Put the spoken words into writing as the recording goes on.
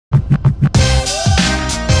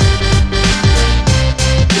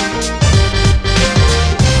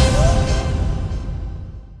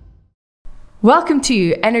Welcome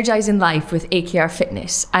to Energising Life with AKR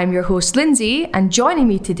Fitness. I'm your host Lindsay, and joining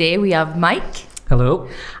me today we have Mike. Hello.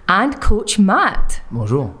 And Coach Matt.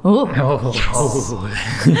 Bonjour.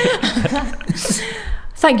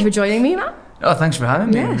 Thank you for joining me, Matt. Oh, thanks for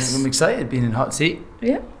having me. Yes. I'm excited being in hot seat.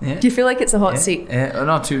 Yeah. Do you feel like it's a hot seat? Yeah,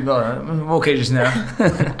 not too well. I'm okay just now.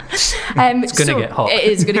 It's going to get hot. It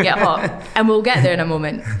is going to get hot, and we'll get there in a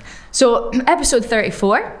moment. So, episode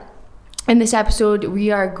 34. In this episode,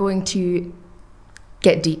 we are going to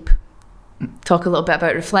get deep, talk a little bit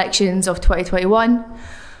about reflections of 2021,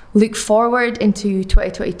 look forward into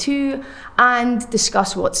 2022, and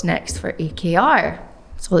discuss what's next for AKR.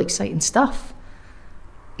 It's all exciting stuff.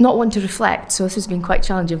 Not one to reflect, so this has been quite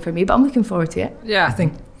challenging for me, but I'm looking forward to it. Yeah, I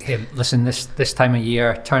think, listen, this time of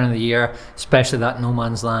year, turn of the year, especially that no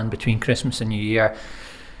man's land between Christmas and New Year,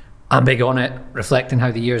 I'm big on it, reflecting how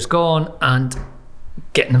the year's gone and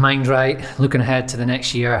getting the mind right, looking ahead to the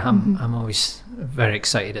next year. I'm always very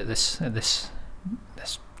excited at this,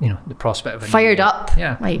 the prospect of a fired new year. up.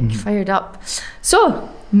 Yeah. Mike, fired up. So,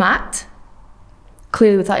 Matt,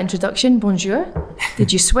 clearly with that introduction, bonjour.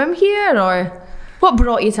 Did you swim here, or what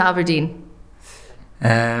brought you to Aberdeen?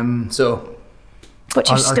 So What's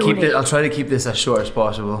your story? I'll try to keep this as short as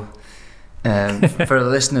possible. For the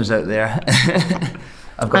listeners out there,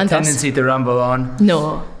 I've got a tendency to ramble on.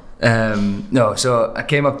 No. So I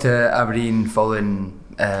came up to Aberdeen following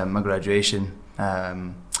my graduation.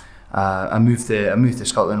 I moved to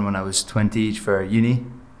Scotland when I was 20 for uni.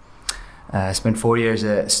 I spent 4 years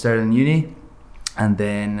at Stirling Uni, and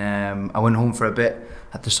then I went home for a bit.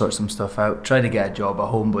 Had to sort some stuff out. Tried to get a job at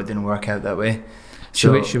home, but it didn't work out that way.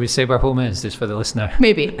 Should we say where home is, just for the listener?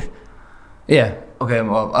 Maybe. Yeah. Okay.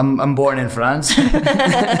 Well, I'm born in France.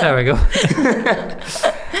 There we go.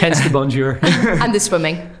 Hence the bonjour. And the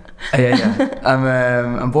swimming. Yeah.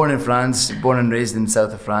 I'm born in France, born and raised in the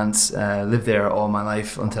south of France. Lived there all my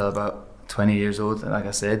life until about 20 years old. Like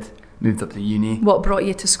I said, moved up to uni. What brought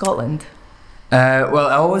you to Scotland? Well,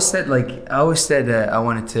 I always said I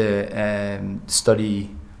wanted to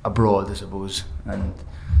study abroad, I suppose. And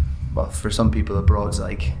well, for some people, abroad's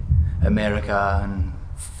like America and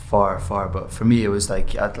far. But for me, it was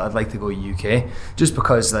like I'd like to go UK, just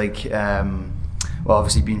because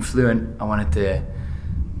obviously being fluent, I wanted to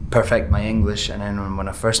perfect my English. And then when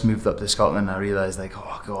I first moved up to Scotland, I realised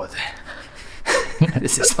oh God,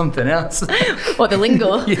 this is something else. What, the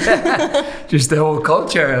lingo? Yeah, just the whole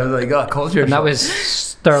culture. I was like, culture. And that was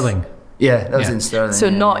Stirling. Yeah, that was in Stirling. So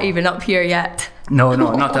not even up here yet. No,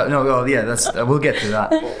 not that. No, well, yeah, we'll get to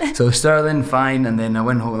that. So Stirling, fine, and then I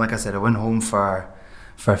went home. Like I said, I went home for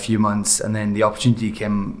a few months, and then the opportunity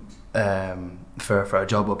came for a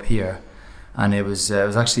job up here. And it was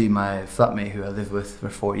actually my flatmate who I lived with for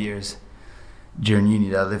 4 years during uni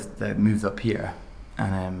that moved up here,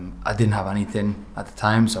 and I didn't have anything at the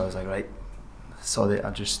time, so I was like, right,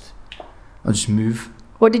 I'll just move.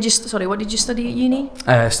 What did you study at uni?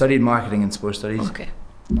 I studied marketing and sports studies. Okay.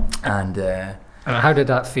 And how did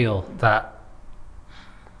that feel? That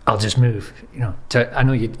I'll just move. I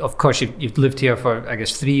know you've lived here for, I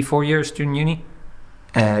guess, 3-4 years during uni.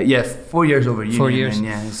 4 years over uni. 4 years. And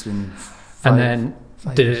then, it's been. And then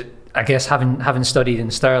did it, I guess, having studied in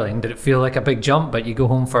Stirling, did it feel like a big jump? But you go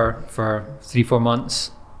home for 3-4 months.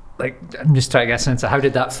 Like, I'm just trying to get a sense of how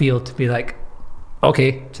did that feel to be like,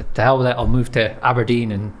 okay, to hell with it, I'll move to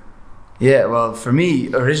Aberdeen. And yeah, well, for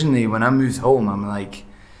me, originally when I moved home, I'm like,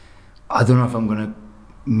 I don't know if I'm gonna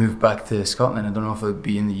move back to Scotland. I don't know if I'll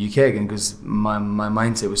be in the UK again, because my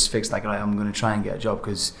mindset was fixed. Like, right, I'm gonna try and get a job,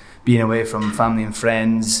 because being away from family and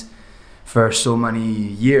friends for so many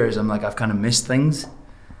years, I'm like, I've kind of missed things.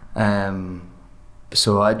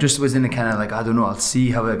 So I just was in a kind of like, I don't know, I'll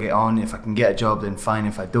see how I get on. If I can get a job, then fine.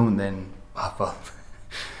 If I don't, then well,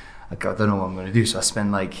 I don't know what I'm going to do. So I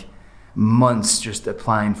spent like months just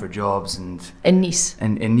applying for jobs and in Nice,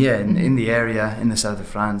 in the area in the south of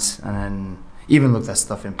France, and then even looked at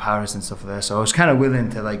stuff in Paris and stuff like that. So I was kind of willing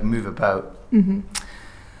to like move about.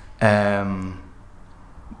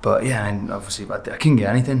 But yeah, and obviously I couldn't get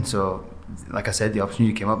anything. So like I said, the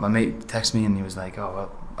opportunity came up. My mate texted me and he was like, "Oh well,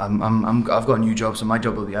 I've got a new job, so my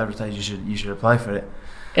job will be advertised. You should apply for it."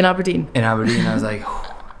 In Aberdeen. I was like,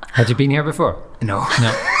 had you been here before? No.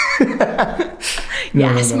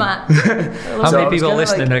 Yes, Matt. How many people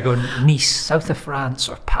listening are going, Nice, south of France,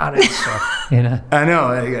 or Paris, or I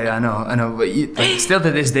know. But still to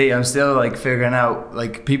this day, I'm still like figuring out.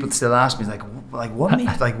 Like, people still ask me, what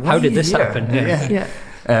how did this happen? Yeah.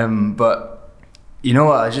 But you know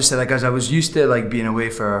what? I just said, like, as I was used to like being away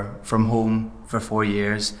from home for 4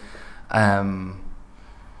 years,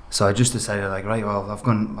 so I just decided, like, right, well, I've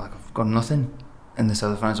got nothing. in the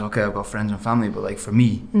south of France. Okay, I've got friends and family, but like for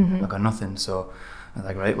me, I've got nothing. So I was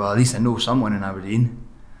like, right, well, at least I know someone in Aberdeen.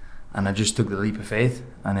 And I just took the leap of faith,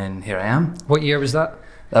 and then here I am. What year was that?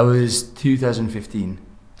 That was 2015.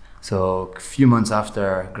 So a few months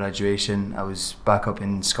after graduation, I was back up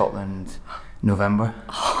in Scotland, November.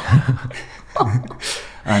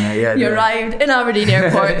 And you arrived in Aberdeen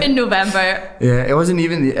Airport in November. Yeah, it wasn't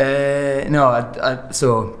even the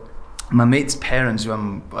so my mate's parents, who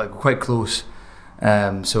I'm like quite close,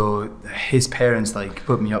 so his parents like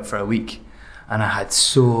put me up for a week, and I had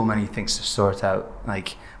so many things to sort out,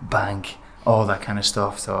 like bank, all that kind of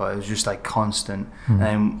stuff. So it was just like constant.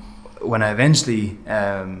 And when I eventually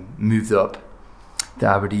moved up to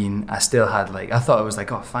Aberdeen, I still had like, I thought I was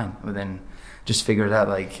like, oh fine, but then just figured out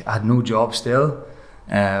like I had no job still.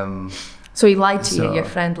 So he lied to you, your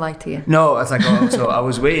friend lied to you? No, it's like, so I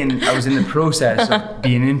was waiting, I was in the process of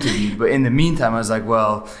being interviewed, but in the meantime I was like,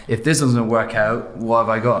 well, if this doesn't work out, what have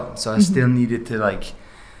I got? So I still needed to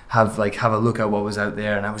have a look at what was out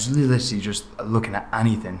there, and I was literally just looking at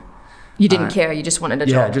anything. You didn't care, you just wanted a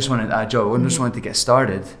job? Yeah, I just wanted a job, I just wanted to get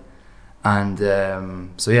started. And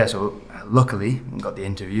so luckily I got the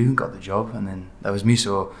interview, got the job, and then that was me.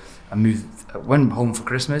 So I went home for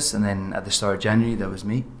Christmas, and then at the start of January, that was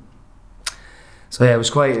me. So yeah, it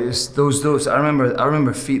was those. I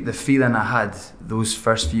remember the feeling I had those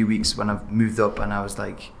first few weeks when I moved up, and I was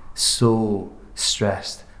like so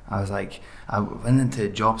stressed. I went into a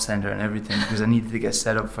job centre and everything because I needed to get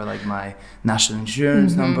set up for like my national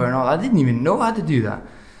insurance number and all. I didn't even know how to do that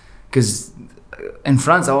because in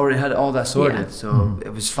France I already had all that sorted, so it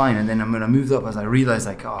was fine. And then when I moved up, I realised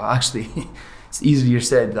like, oh, actually. It's easier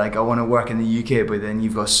said, like I want to work in the UK, but then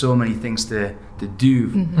you've got so many things to do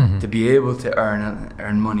to be able to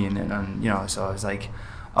earn money in it, and so I was like,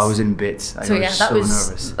 I was in bits. I was so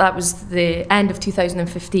nervous. That was the end of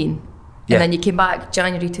 2015, and then you came back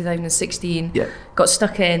January 2016. Yeah. Got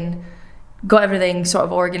stuck in, got everything sort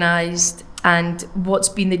of organised, and what's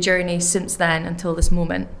been the journey since then until this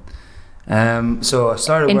moment? So I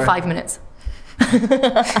started in 5 minutes.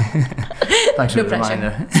 Thanks for the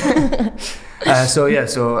reminder. So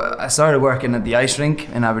I started working at the ice rink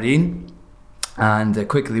in Aberdeen, and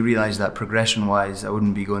quickly realised that progression-wise I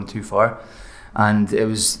wouldn't be going too far. And it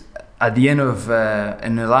was at the end of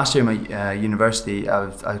in the last year of my university,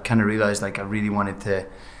 I kind of realised like I really wanted to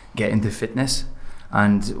get into fitness.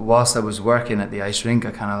 And whilst I was working at the ice rink,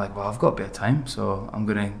 I kind of like, well, I've got a bit of time, so I'm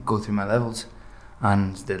gonna go through my levels.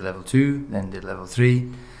 And did level 2, then did level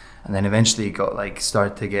 3. And then eventually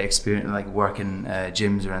started to get experience working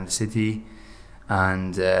gyms around the city,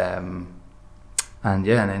 and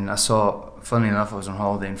then I saw, funnily enough, I was on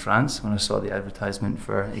holiday in France when I saw the advertisement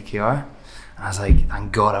for AKR, and I was like,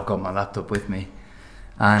 thank God I've got my laptop with me.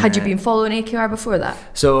 And, had you been following AKR before that?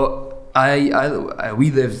 So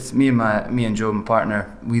we lived, me and Joe, my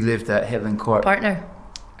partner, we lived at Headland Court. Partner?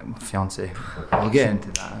 Fiance. We'll get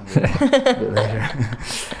into that a bit later.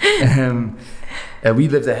 We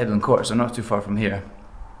lived at Headland Court, so not too far from here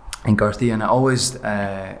in Garthia, and I always,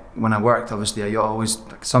 when I worked, obviously, I always,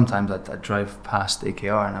 sometimes I'd drive past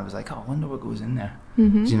AKR, and I was like, oh, I wonder what goes in there.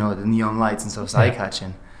 The neon lights and stuff, it's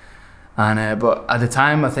eye-catching. And but at the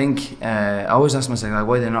time, I think, I always asked myself, like,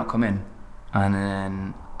 why did they not come in? And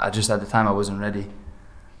then at the time, I wasn't ready,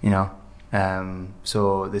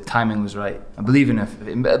 so the timing was right. I believe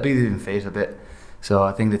in fate a bit. So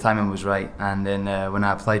I think the timing was right. And then when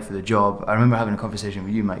I applied for the job, I remember having a conversation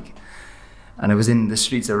with you, Mike, and it was in the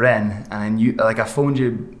streets of Rennes. And then I phoned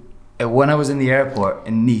you when I was in the airport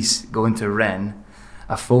in Nice going to Rennes.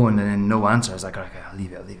 I phoned and then no answer. I was like, okay, I'll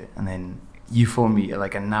leave it. And then you phoned me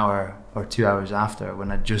like an hour or 2 hours after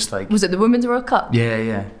when I just was it the Women's World Cup?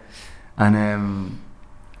 Yeah. And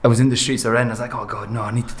I was in the streets of Rennes. I was like, oh God, no,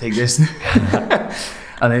 I need to take this.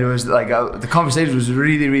 And it was like the conversation was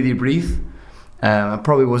really, really brief. It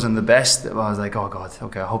probably wasn't the best, but I was like, oh God,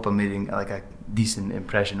 okay, I hope I'm making a decent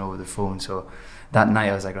impression over the phone. So that night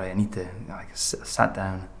I was like, right, I need to, sat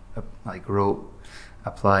down, wrote,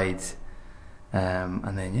 applied,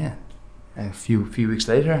 and then a few weeks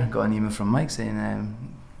later I got an email from Mike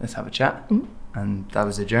saying, let's have a chat. And that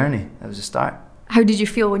was the journey, that was the start. How did you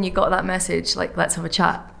feel when you got that message, let's have a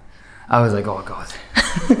chat? I was like, oh God,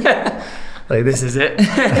 this is it.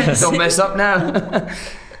 Don't mess up now.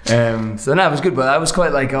 So no, it was good, but I was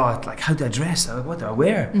quite how do I dress? What do I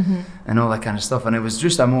wear? And all that kind of stuff. And it was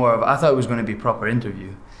just I thought it was going to be a proper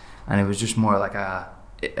interview, and it was just more like a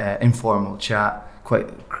informal chat,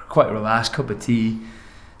 quite relaxed, cup of tea.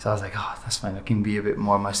 So I was like, oh, that's fine. I can be a bit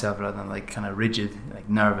more myself rather than kind of rigid,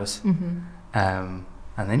 nervous. And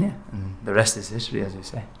then and the rest is history, as you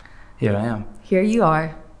say. Here I am. Here you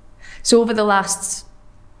are. So over the last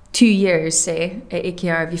 2 years, say, at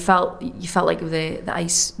AKR, have you felt like with the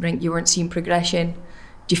ice rink, you weren't seeing progression?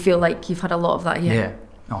 Do you feel like you've had a lot of that here?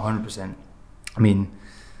 Yeah, 100%. I mean,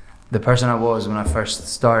 the person I was when I first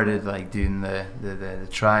started, like doing the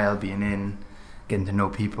trial, being in, getting to know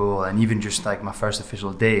people, and even just like my first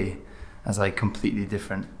official day, is like completely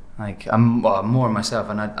different. Like I'm more myself,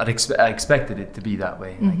 and I expected it to be that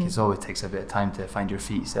way. Like it always takes a bit of time to find your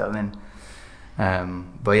feet, settle in.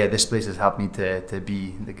 But yeah, this place has helped me to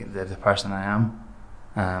be the person I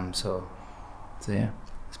am. So yeah,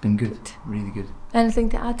 it's been good, really good. Anything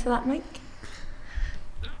to add to that, Mike?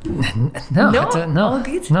 No, all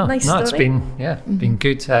good. No, nice no, story. it's been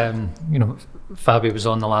good. You know, Fabi was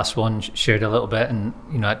on the last one, shared a little bit, and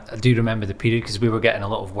you know, I do remember the period because we were getting a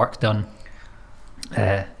lot of work done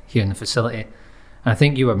here in the facility, and I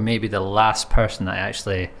think you were maybe the last person that I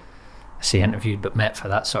actually interviewed but met for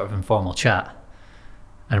that sort of informal chat.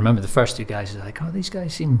 I remember the first two guys were like, "Oh, these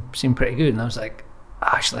guys seem pretty good," and I was like,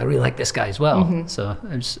 "Actually, I really like this guy as well." So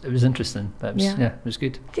it was interesting. But it was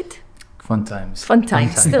good. Good. Fun times.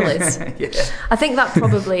 Still is. Yeah. I think that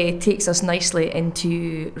probably takes us nicely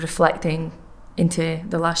into reflecting into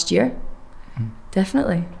the last year.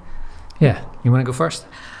 Definitely. Yeah, you want to go first?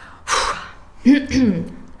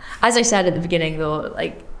 As I said at the beginning, though,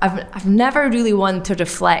 like I've never really wanted to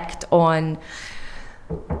reflect on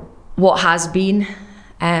what has been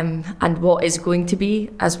and what is going to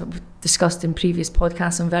be. As we've discussed in previous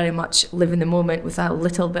podcasts, I'm very much living the moment with a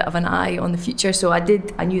little bit of an eye on the future. So I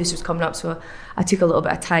knew this was coming up, so I took a little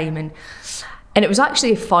bit of time, and it was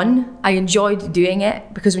actually fun. I enjoyed doing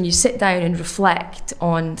it because when you sit down and reflect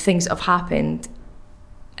on things that have happened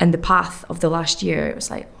in the path of the last year, it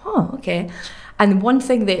was like, oh, okay. And one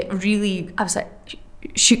thing that really, I was like,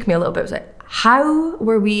 shook me a little bit was like, how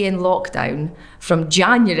were we in lockdown from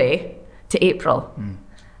January to April?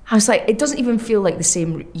 I was like, it doesn't even feel like the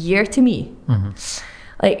same year to me.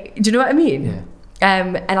 Like, do you know what I mean? Yeah.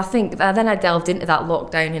 And I think then I delved into that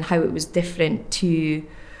lockdown and how it was different to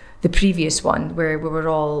the previous one where we were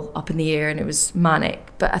all up in the air and it was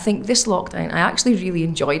manic. But I think this lockdown, I actually really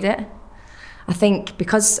enjoyed it. I think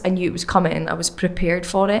because I knew it was coming, I was prepared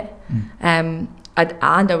for it. And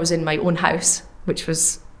I was in my own house, which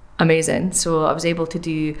was amazing. So I was able to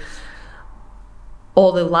do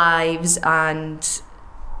all the lives, and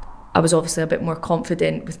I was obviously a bit more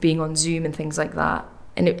confident with being on Zoom and things like that.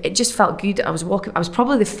 And it just felt good. I was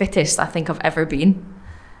probably the fittest I think I've ever been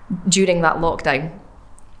during that lockdown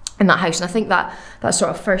in that house. And I think that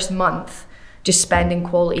sort of first month, just spending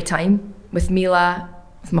quality time with Mila,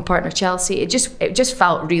 with my partner Chelsea, it just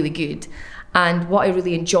felt really good. And what I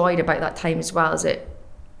really enjoyed about that time as well is that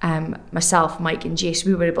myself, Mike and Jace,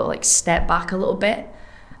 we were able to like step back a little bit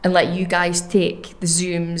and let you guys take the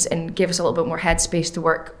Zooms and give us a little bit more headspace to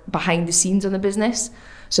work behind the scenes on the business,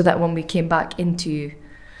 so that when we came back into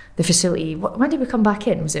the facility, when did we come back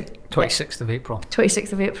in? Was it 26th of April?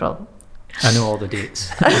 26th of April. I know all the dates.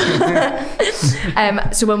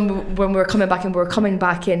 So when we were coming back in, we were coming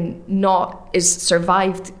back in not as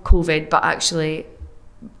survived COVID, but actually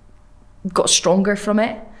got stronger from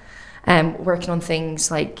it. Working on things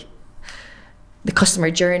like the customer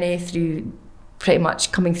journey through pretty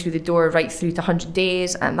much coming through the door right through to 100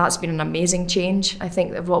 days. And that's been an amazing change, I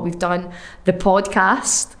think, of what we've done. The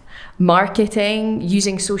podcast, marketing,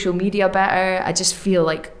 using social media better. I just feel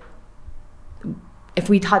like if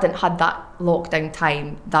we hadn't had that lockdown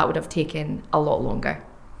time, that would have taken a lot longer.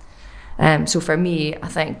 So for me, I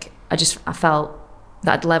think I felt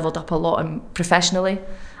that I'd leveled up a lot professionally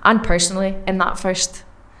and personally in that first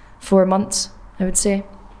 4 months, I would say.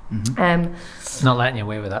 Not letting you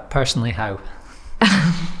away with that. Personally, how?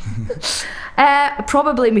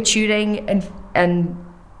 Probably maturing and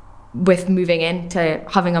with moving into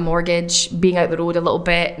having a mortgage, being out the road a little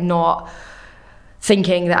bit, not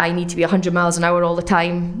thinking that I need to be 100 miles an hour all the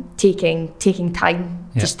time, taking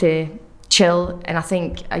time just to chill. And I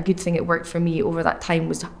think a good thing that worked for me over that time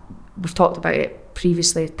was, we've talked about it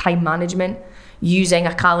previously, time management, using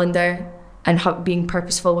a calendar and being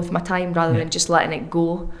purposeful with my time rather than just letting it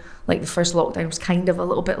go. Like the first lockdown was kind of a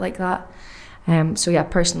little bit like that. So yeah,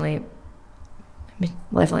 personally,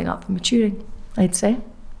 leveling up and maturing, I'd say.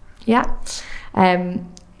 Yeah.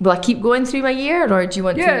 Will I keep going through my year, or do you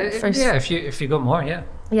want to first? Yeah, if you got more, yeah.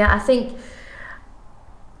 Yeah, I think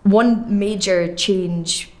one major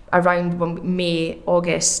change around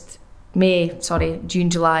June,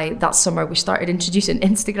 July, that summer, we started introducing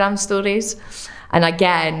Instagram stories. And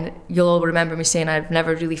again, you'll all remember me saying I've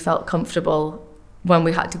never really felt comfortable when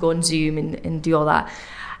we had to go on Zoom and do all that.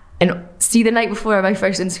 And see, the night before my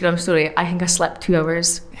first Instagram story, I think I slept 2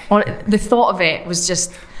 hours. The thought of it was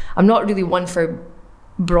just, I'm not really one for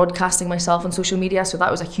broadcasting myself on social media, so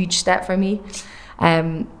that was a huge step for me.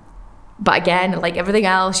 But again, like everything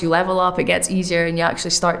else, you level up, it gets easier, and you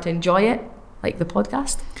actually start to enjoy it, like the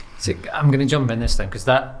podcast. So I'm going to jump in this time, because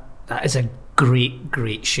that is a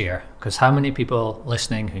great share. Because how many people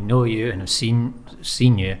listening who know you and have seen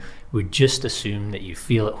you would just assume that you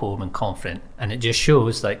feel at home and confident, and it just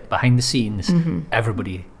shows, like, behind the scenes,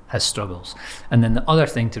 everybody has struggles. And then the other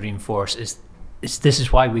thing to reinforce is this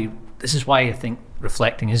is why I think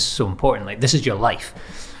reflecting is so important. Like, this is your life,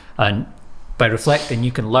 and by reflecting,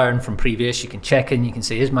 you can learn from previous. You can check in. You can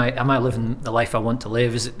say, am I living the life I want to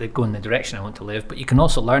live? Is it going the direction I want to live? But you can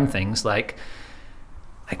also learn things like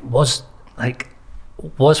was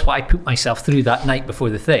what I put myself through that night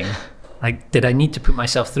before the thing, like, did I need to put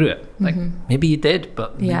myself through it? Like, maybe you did,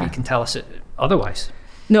 but maybe you can tell us it otherwise.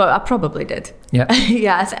 No, I probably did. Yeah.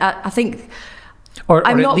 Yeah, I think. Or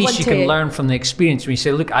at least you can learn from the experience. When you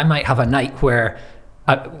say, look, I might have a night where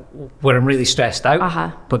I'm really stressed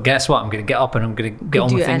out, but guess what? I'm going to get up and I'm going to get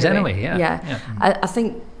on with things anyway. Yeah. I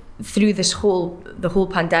think through the whole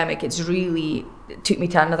pandemic, it took me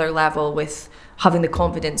to another level with having the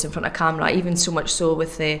confidence in front of camera, even so much so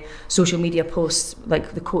with the social media posts,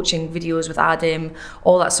 like the coaching videos with Adam,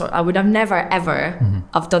 all that sort. I would have never ever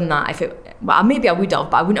have done that maybe I would have,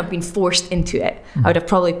 but I wouldn't have been forced into it. I would have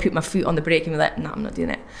probably put my foot on the brake and be like, no, I'm not doing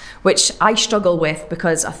it, which I struggle with,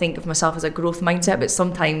 because I think of myself as a growth mindset, but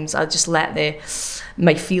sometimes I just let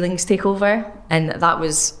my feelings take over, and that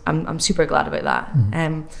was, I'm super glad about that.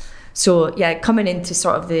 So yeah, coming into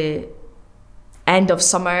sort of the end of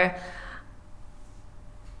summer,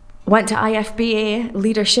 went to IFBA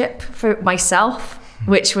leadership for myself,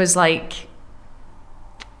 which was like,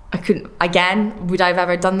 would I have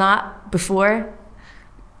ever done that before?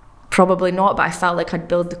 Probably not, but I felt like I'd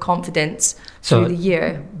build the confidence through the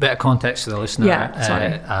year. Bit of context to the listener.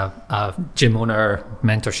 A gym owner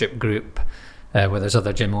mentorship group where there's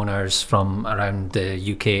other gym owners from around the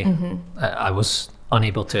UK. I was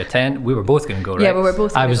unable to attend. We were both going to go, right? Yeah, we were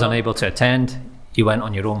both. I was unable to attend. You went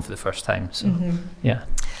on your own for the first time. So yeah,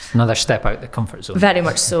 another step out the comfort zone. Very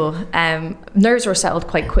much so. Nerves were settled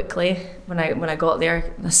quite quickly when I got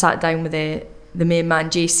there. I sat down with the main man,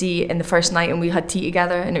 JC, in the first night, and we had tea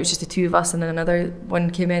together, and it was just the two of us, and then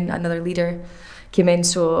another leader came in.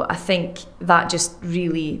 So I think that just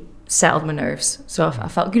really settled my nerves. So I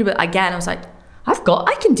felt good about it. Again, I was like,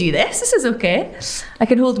 I can do this. This is okay. I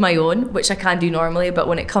can hold my own, which I can do normally, but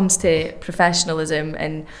when it comes to professionalism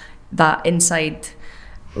and that inside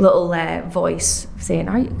little voice saying,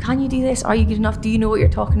 can you do this? Are you good enough? Do you know what you're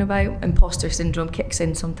talking about? Imposter syndrome kicks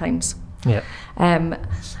in sometimes. Yeah. And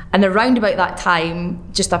around about that time,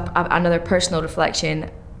 just another personal reflection,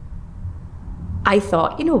 I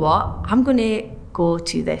thought, you know what? I'm going to go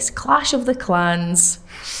to this Clash of the Clans,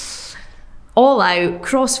 all out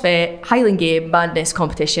CrossFit Highland Game Madness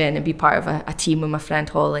competition and be part of a team with my friend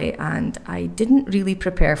Holly. And I didn't really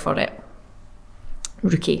prepare for it.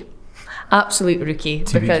 Rookie. Absolute rookie.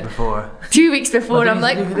 2 weeks before. 2 weeks before, I'm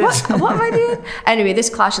like, what am I doing? Anyway, this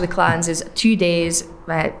Clash of the Clans is 2 days,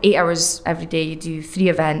 8 hours every day. You do 3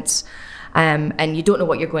 events, and you don't know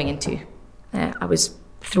what you're going into. I was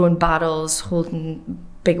throwing barrels, holding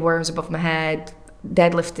big worms above my head,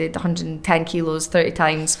 deadlifted 110 kilos 30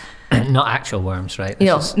 times. Not actual worms, right?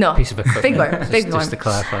 No, piece of equipment. Big worm, big worm. Just to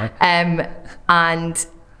clarify. And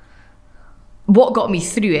what got me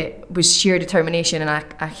through it was sheer determination, and I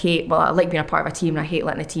like being a part of a team, and I hate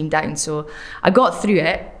letting the team down. So I got through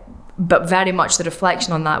it, but very much the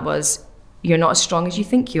reflection on that was, you're not as strong as you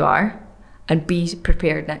think you are, and be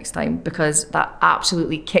prepared next time, because that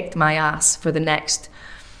absolutely kicked my ass for the next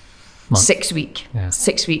 6 weeks. Yeah.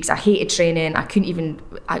 6 weeks. I hated training. I couldn't even,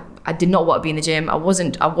 I did not want to be in the gym. I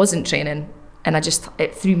wasn't training, and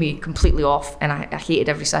it threw me completely off, and I hated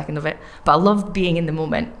every second of it. But I loved being in the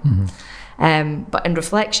moment. But in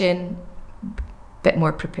reflection, a bit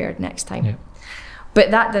more prepared next time. Yeah. But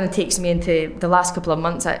that then takes me into the last couple of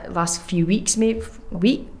months, last few weeks,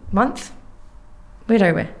 maybe month. Where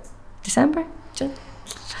are we? December?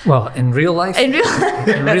 Well, in real life, on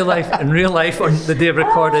the day of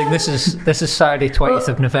recording, this is Saturday, 20th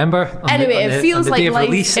of November. It feels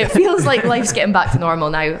like life's getting back to normal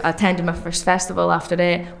now. I attended my first festival after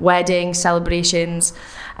it, weddings, celebrations,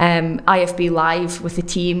 IFB Live with the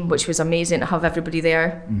team, which was amazing to have everybody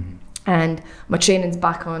there. And my training's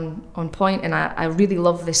back on point, and I really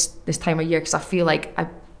love this time of year, because I feel like I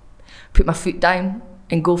put my foot down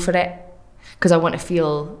and go for it, because I want to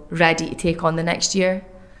feel ready to take on the next year.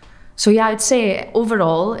 So yeah, I'd say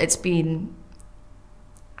overall it's been,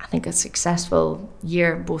 think, a successful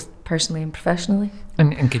year, both personally and professionally.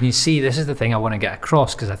 And can you see, this is the thing I want to get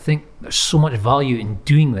across, because I think there's so much value in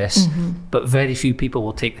doing this, but very few people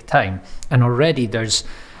will take the time. And already there's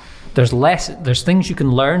things you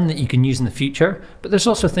can learn that you can use in the future, but there's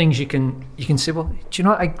also things you can say, well, do you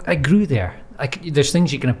know what? I grew there. There's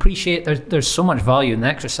things you can appreciate. There's so much value in the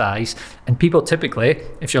exercise, and people typically,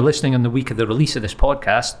 if you're listening on the week of the release of this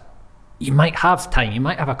podcast, you might have time, you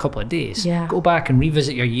might have a couple of days. Yeah. Go back and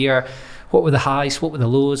revisit your year. What were the highs? What were the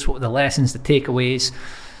lows? What were the lessons, the takeaways?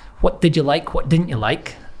 What did you like? What didn't you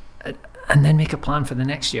like? And then make a plan for the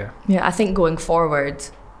next year. Yeah, I think going forward,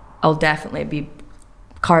 I'll definitely be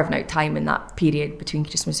carving out time in that period between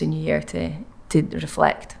Christmas and New Year to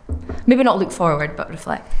reflect. Maybe not look forward, but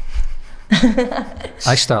reflect.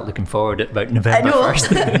 I start looking forward at about November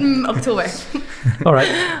 1st. October. All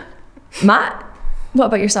right. Matt, what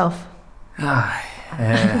about yourself?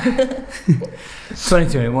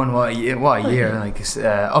 2021, what a year. Like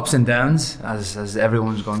ups and downs as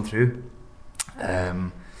everyone's gone through.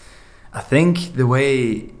 I think the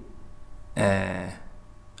way I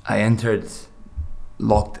entered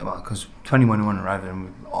lockdown, because 2021 arrived and we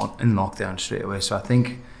were in lockdown straight away, so I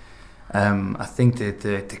think that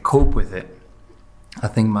to cope with it, I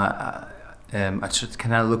think I should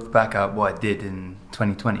kind of look back at what I did in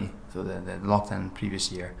 2020, so the lockdown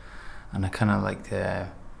previous year, and I kind of like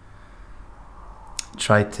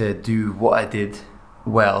tried to do what I did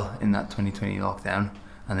well in that 2020 lockdown,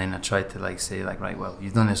 and then I tried to right, well,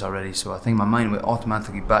 you've done this already, so I think my mind went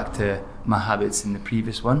automatically back to my habits in the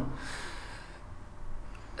previous one.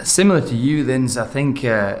 Similar to you, Linz, I think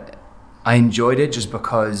I enjoyed it just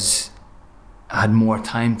because I had more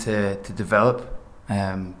time to develop,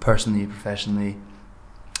 personally, professionally,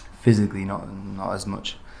 physically, not as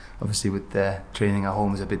much. Obviously, with the training at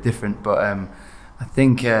home is a bit different, but I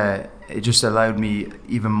think it just allowed me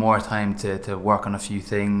even more time to work on a few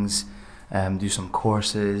things, do some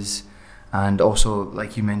courses, and also,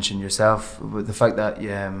 like you mentioned yourself, with the fact that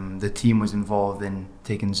the team was involved in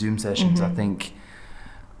taking Zoom sessions, I think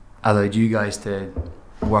allowed you guys to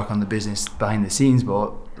work on the business behind the scenes,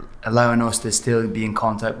 but allowing us to still be in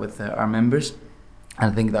contact with our members.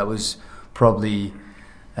 And I think that was probably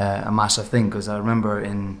a massive thing, because I remember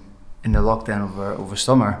in the lockdown over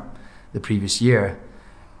summer the previous year,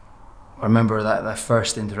 I remember that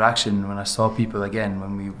first interaction when I saw people again,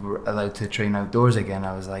 when we were allowed to train outdoors again.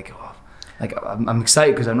 I was like, oh, I'm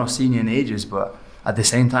excited because I've not seen you in ages, but at the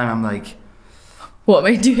same time I'm like, what am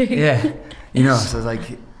I doing? Yeah, so it's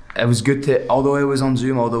like, it was good to, although it was on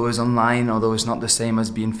Zoom, although it was online, although it's not the same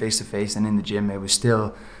as being face to face and in the gym, it was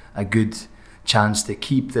still a good chance to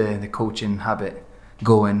keep the coaching habit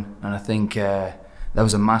going. And I think that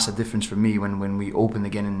was a massive difference for me when we opened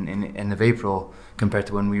again in end of April compared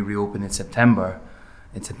to when we reopened in September.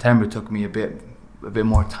 In September it took me a bit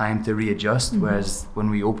more time to readjust, whereas when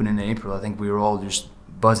we opened in April, I think we were all just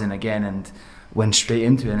buzzing again and went straight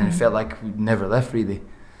into it, and it felt like we'd never left really.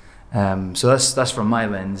 So that's from my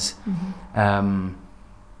lens.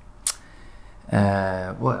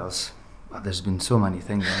 What else? Well, there's been so many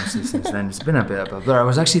things honestly since then. It's been a bit of a blur. I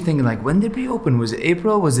was actually thinking, like, when did we open? Was it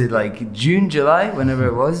April? Was it like June, July? Whenever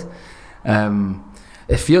it was.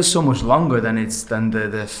 It feels so much longer than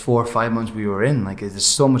the 4 or 5 months we were in. Like, there's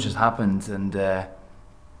so much has happened, and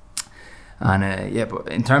but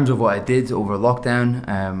in terms of what I did over lockdown,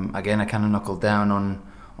 again, I kind of knuckled down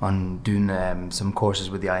on doing some courses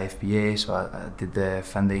with the IFBA. So I did the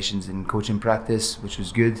foundations in coaching practice, which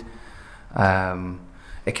was good.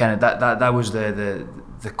 It kind of that was the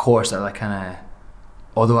course that I kind of,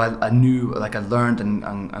 although I knew, like, I learned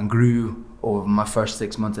and grew over my first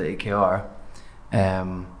 6 months at AKR,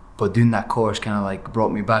 but doing that course kind of like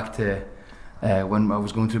brought me back to when I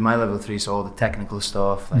was going through my level 3, so all the technical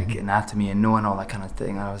stuff, like anatomy and knowing all that kind of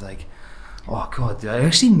thing. And I was like, oh God, do I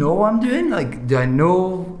actually know what I'm doing? Like, do I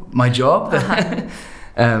know my job?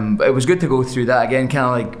 But it was good to go through that again, kind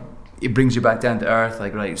of like, it brings you back down to earth,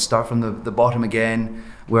 like, right, start from the bottom again,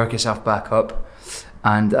 work yourself back up.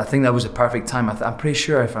 And I think that was a perfect time. I'm pretty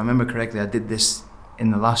sure, if I remember correctly, I did this in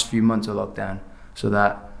the last few months of lockdown, so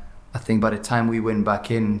that I think by the time we went back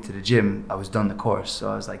into the gym, I was done the course, so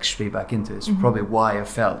I was like straight back into it. It's probably why I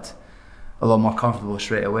felt a lot more comfortable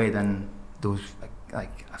straight away than those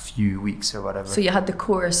like a few weeks or whatever. So you had the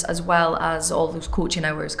course as well as all those coaching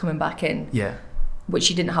hours coming back in. Yeah. Which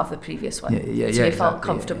you didn't have the previous one. So you felt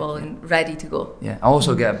comfortable and ready to go. Yeah. I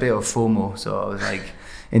also get a bit of FOMO, so I was like,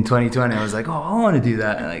 in 2020, I was like, oh, I want to do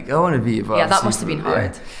that. And like, I want to be. Yeah, that must have been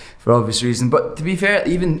hard. For obvious reasons. But to be fair,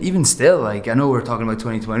 even still, like, I know we're talking about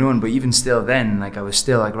 2021, but even still then, like, I was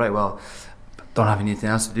still like, right, well, don't have anything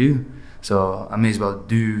else to do. So I may as well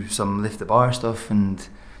do some lift the bar stuff and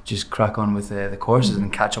just crack on with the courses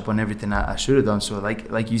and catch up on everything I should have done. So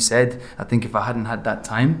like you said, I think if I hadn't had that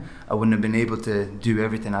time, I wouldn't have been able to do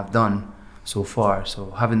everything I've done so far.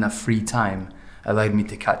 So having that free time allowed me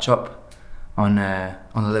to catch up on the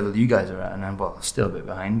level you guys are at, and I'm still a bit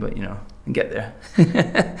behind, but and get there.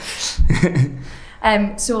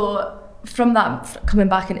 So from that, coming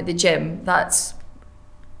back into the gym, that's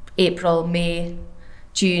April, May,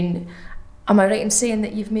 June. Am I right in saying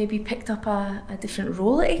that you've maybe picked up a different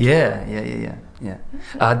role at AKR? Yeah.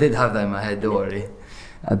 I did have that in my head, don't worry.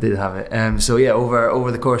 I did have it. So yeah,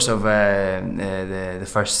 over the course of the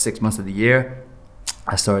first 6 months of the year,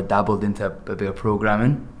 I dabbled into a bit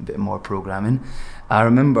more programming. I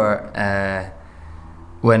remember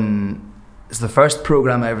when the first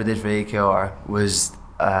program I ever did for AKR was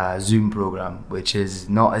a Zoom program, which is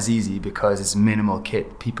not as easy because it's minimal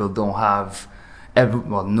kit. People don't have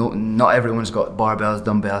not everyone's got barbells,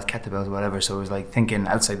 dumbbells, kettlebells, whatever. So it was like thinking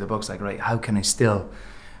outside the box, like, right, how can I still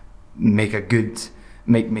make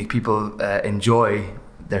people enjoy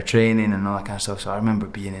their training and all that kind of stuff. So I remember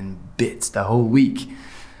being in bits the whole week.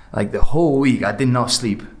 Like the whole week, I did not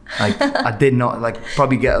sleep. Like I did not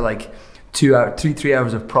probably get like 3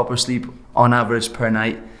 hours of proper sleep on average per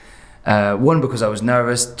night. One, because I was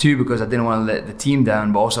nervous. Two, because I didn't want to let the team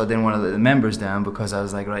down, but also I didn't want to let the members down, because I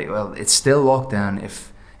was like, right, well, it's still lockdown.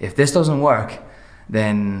 If this doesn't work,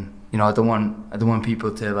 then I don't want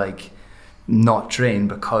people to like not train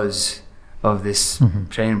because of this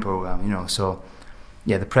training program. So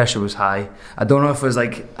yeah, the pressure was high. I don't know if it was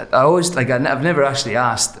like, I've never actually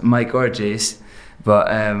asked Mike or Jace, but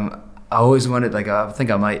I always wanted, I think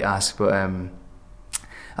I might ask, but I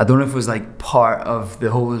don't know if it was like part of the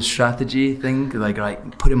whole strategy thing, like,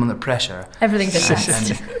 right, put him under pressure. Everything's a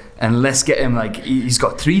test. And let's get him, like, he's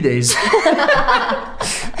got 3 days. See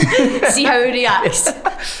how he reacts.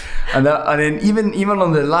 And then even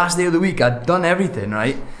on the last day of the week, I'd done everything,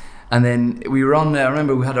 right? And then we were I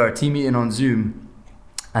remember we had our team meeting on Zoom,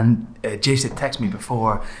 and Jace had texted me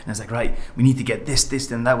before, and I was like, right, we need to get this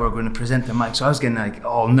and that, we're going to present to Mike. So I was getting like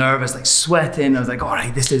all nervous, like sweating. I was like, all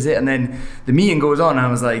right, this is it. And then the meeting goes on, and I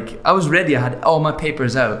was like, I was ready, I had all my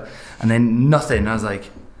papers out, and then nothing. I was like,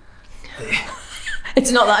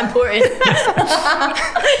 it's not that important.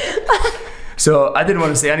 So I didn't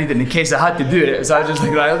want to say anything in case I had to do it. So I was just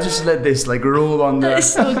like, right, I'll just let this like roll on there.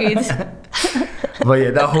 That's so good. But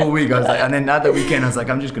yeah, that whole week I was like, and then at the weekend I was like,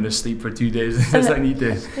 I'm just going to sleep for 2 days because I need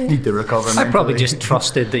to recover. I probably just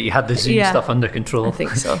trusted that you had the Zoom stuff under control. I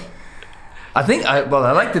think so. I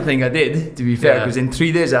like to think I did, to be fair, because in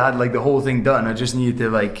 3 days I had like the whole thing done. I just needed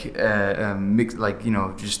to like mix, like,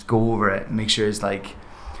 just go over it, make sure it's like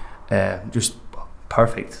just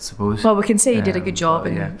perfect, I suppose. Well, we can say you did a good job.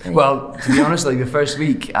 Well, to be honest, like the first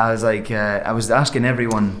week I was like, I was asking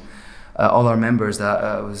everyone, all our members that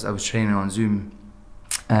I was training on Zoom,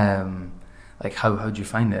 like how'd you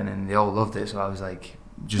find it, and they all loved it. So I was like,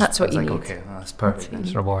 that's what you need. Okay, well, that's perfect.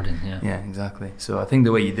 It's rewarding. Yeah, exactly. So I think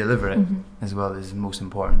the way you deliver it as well is most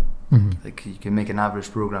important. Like you can make an average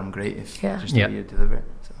program great if just the way you deliver it.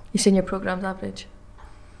 So. You seen your program's average?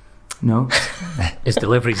 No. His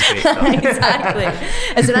delivery's great though. Exactly.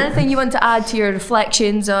 Is there anything you want to add to your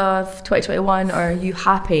reflections of 2021, or are you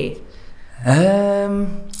happy?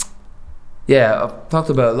 Yeah, I've talked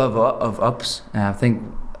about a lot of ups. I think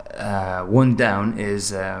one down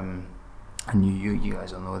is, and you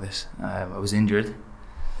guys all know this, I was injured.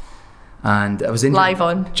 And I was injured live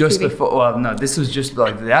on just TV. before. Well, no, this was just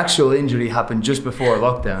like the actual injury happened just before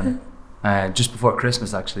lockdown, just before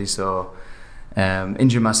Christmas actually. So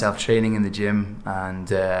injured myself training in the gym, and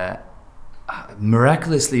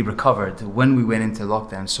miraculously recovered when we went into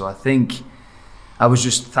lockdown. So I think I was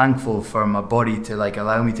just thankful for my body to like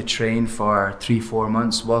allow me to train for 3-4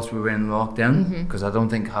 months whilst we were in lockdown, because I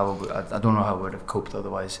don't know how I would have coped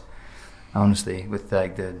otherwise, honestly, with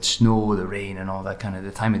like the snow, the rain, and all that kind of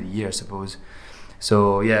the time of the year, I suppose.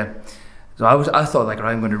 So yeah, so I thought like,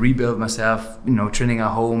 right, I'm going to rebuild myself, training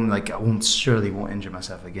at home, like I surely won't injure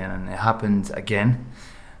myself again, and it happened again.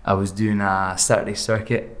 I was doing a Saturday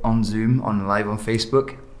circuit on Zoom, live on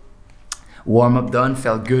Facebook. Warm up done,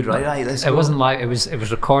 felt good, right, let's go. It wasn't live, it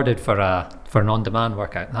was recorded for an on-demand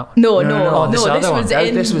workout. That one. No, this this was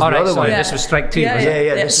in. This was all the right, other sorry, one. this was strike 2, was it?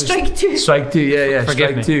 Yeah. This strike two. Strike 2, yeah. Forgive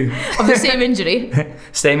strike 2. Of the same injury.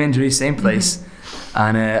 Same injury, same place.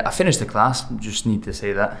 And I finished the class, just need to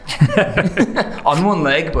say that. On one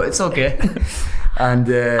leg, but it's okay. And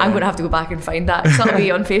I'm going to have to go back and find that. That'll be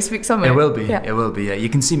on Facebook somewhere. It will be, yeah. You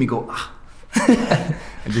can see me go,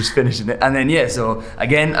 and just finishing it. And then, so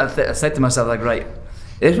again, I said to myself, like, right,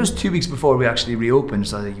 It was 2 weeks before we actually reopened,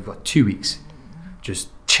 so I was like, you've got 2 weeks. Just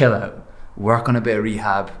chill out, work on a bit of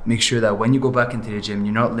rehab, make sure that when you go back into the gym,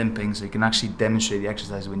 you're not limping, so you can actually demonstrate the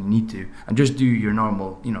exercise when you need to, and just do your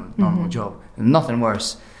normal job. And nothing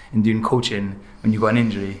worse than doing coaching when you got an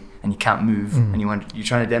injury and you can't move, and you're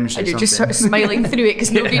trying to demonstrate And you're something. just sort of smiling through it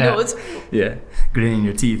because nobody knows. Yeah, gritting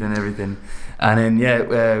your teeth and everything. And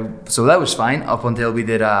then so that was fine up until we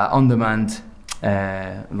did a on-demand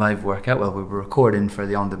live workout. Well, we were recording for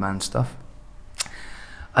the on-demand stuff.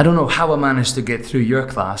 I don't know how I managed to get through your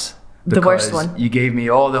class. The worst one. You gave me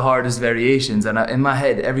all the hardest variations, and in my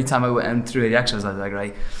head, every time I went through the exercise, I was like,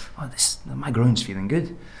 right, my groin's feeling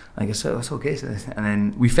good. Like I said, it's okay. And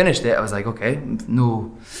then we finished it. I was like, okay,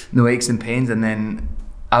 no aches and pains. And then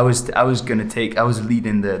I was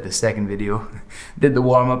leading the second video, did the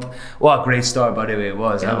warm up. What a great start, by the way, it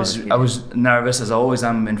was. Yeah, I was nervous as I always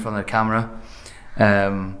am in front of the camera,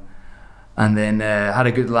 and then had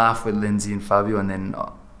a good laugh with Lindsay and Fabio, and then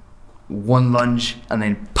one lunge, and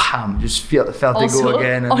then bam, just felt Also, it go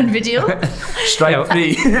again. And on video. strike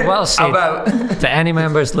 3. Well said. How about? To any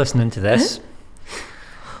members listening to this,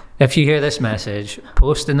 if you hear this message,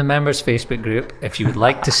 post in the members Facebook group if you would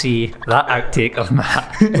like to see that outtake of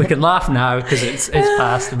Matt. We can laugh now because it's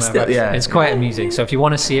past the member. It's quite amusing. So if you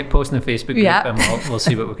want to see it, post in the Facebook group, and we'll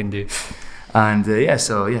see what we can do. And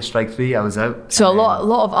strike 3, I was out. So a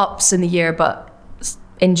lot of ups in the year, but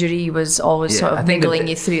injury was always sort of niggling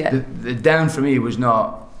you through it. The down for me was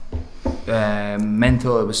not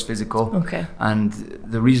mental, it was physical. Okay. And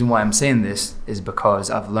the reason why I'm saying this is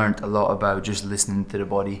because I've learned a lot about just listening to the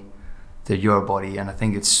body, to your body, and I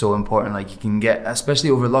think it's so important. Like, you can get,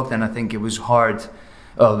 especially over lockdown, I think it was hard.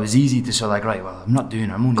 Well, it was easy to sort of like, right, well, I'm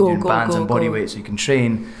only doing bands and body weight, so you can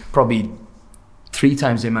train probably 3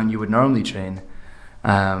 times the amount you would normally train.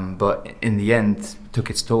 But in the end, it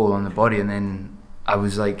took its toll on the body, and then I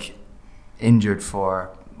was like injured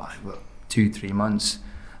for 2-3 months.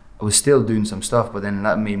 I was still doing some stuff, but then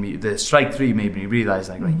that made me, the strike 3 made me realize,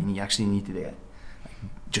 like, right, you actually need to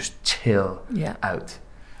just chill out.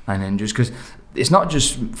 And then just, because it's not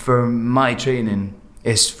just for my training,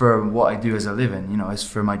 it's for what I do as a living, it's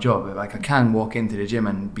for my job. Like, I can't walk into the gym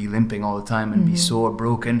and be limping all the time and be sore,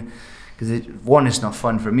 broken, because it's not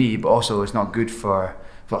fun for me, but also it's not good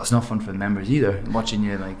it's not fun for the members either, watching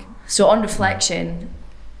you like. So on reflection,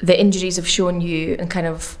 the injuries have shown you and kind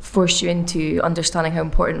of forced you into understanding how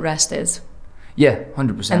important rest is. Yeah,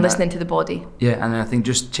 100%. And listening to the body. Yeah, and I think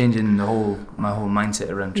just changing my whole mindset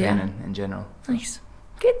around training in general. Nice.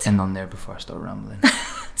 Good. And on there before I start rambling.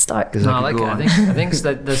 Start. No, I like it. I think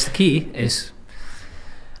that's the key is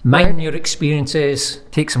mind your experiences,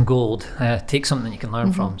 take some gold, take something you can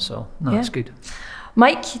learn from. So that's good.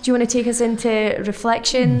 Mike, do you want to take us into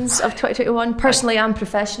reflections of 2021, personally and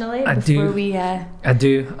professionally? I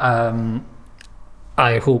do.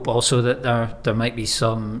 I hope also that there might be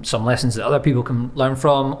some lessons that other people can learn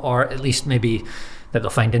from, or at least maybe that they'll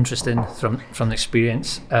find interesting from the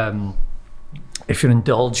experience. If you'll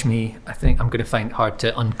indulge me, I think I'm going to find it hard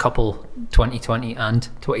to uncouple 2020 and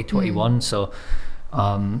 2021. So,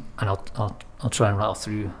 and I'll try and rattle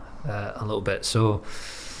through a little bit. So.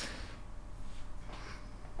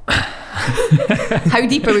 How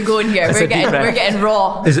deep are we going here? We're getting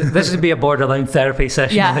raw. This would be a borderline therapy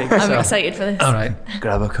session. Yeah, I think, I'm excited for this. All right,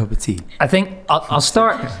 grab a cup of tea. I think I'll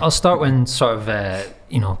start when sort of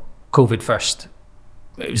COVID first.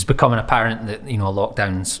 It was becoming apparent that a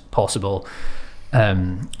lockdown's possible,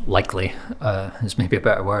 likely is maybe a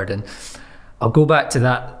better word, and I'll go back to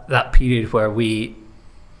that period where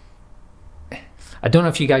I don't know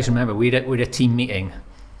if you guys remember, we had a team meeting.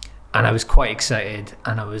 And I was quite excited,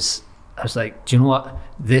 and I was like, do you know what?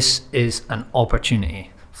 This is an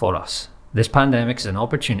opportunity for us. This pandemic is an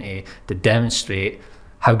opportunity to demonstrate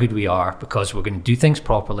how good we are, because we're going to do things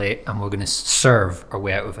properly and we're going to serve our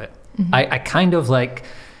way out of it. I kind of like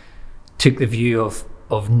took the view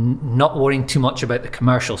of not worrying too much about the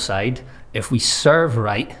commercial side. If we serve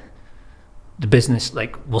right, the business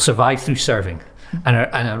will survive through serving. And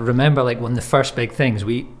I remember one of the first big things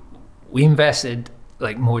we invested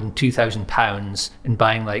more than £2,000 in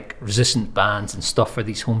buying resistant bands and stuff for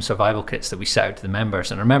these home survival kits that we set out to the members.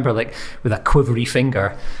 And I remember with a quivery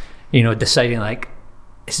finger, deciding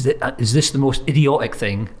is this the most idiotic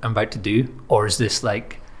thing I'm about to do, or is this a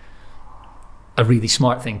really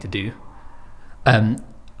smart thing to do?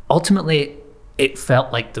 Ultimately, it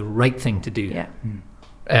felt like the right thing to do. Yeah.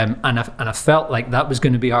 And I felt like that was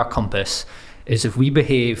going to be our compass. Is if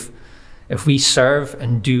we serve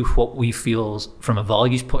and do what we feel from a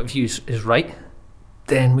values point of view is right,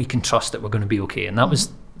 then we can trust that we're going to be okay. And that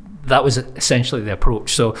was that was essentially the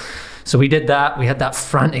approach. So we did that. We had that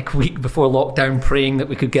frantic week before lockdown, praying that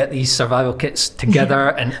we could get these survival kits together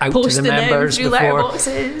and out Posting to the members them through before.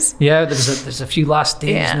 letterboxes. Yeah, there's a few last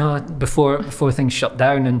days, before things shut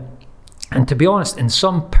down, and to be honest, in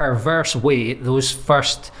some perverse way, those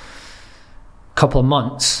first couple of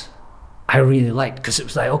months I really liked, because it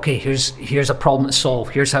was like, okay, here's a problem to solve.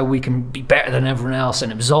 Here's how we can be better than everyone else,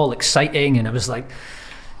 and it was all exciting, and it was like,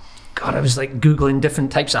 God, I was like Googling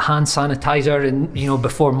different types of hand sanitizer, and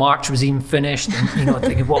before March was even finished, and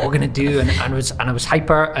thinking what we're gonna do, and I was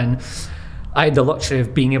hyper, and I had the luxury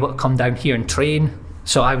of being able to come down here and train.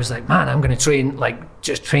 So I was like, man, I'm gonna train like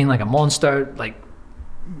a monster, like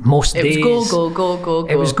most days. It was go.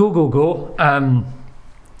 It was go. And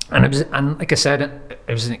like I said,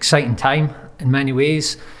 it was an exciting time in many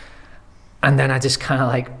ways, and then I just kind of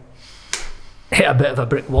like hit a bit of a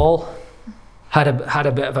brick wall. Had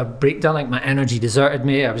a bit of a breakdown, like my energy deserted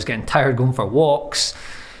me. I was getting tired going for walks.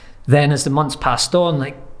 Then as the months passed on,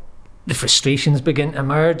 like the frustrations began to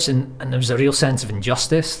emerge, and there was a real sense of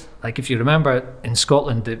injustice. Like if you remember, in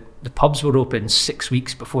Scotland, the pubs were open 6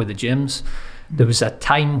 weeks before the gyms. There was a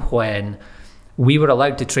time when we were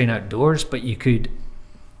allowed to train outdoors, but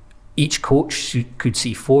each coach could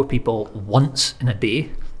see 4 people once in a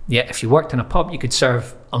day. Yet if you worked in a pub, you could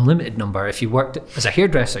serve unlimited number. If you worked as a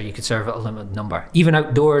hairdresser, you could serve a limited number. Even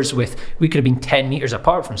outdoors, we could have been 10 meters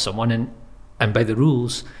apart from someone, and by the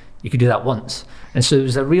rules, you could do that once. And so there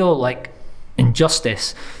was a real like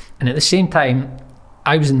injustice. And at the same time,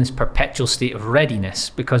 I was in this perpetual state of readiness,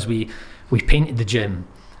 because we painted the gym,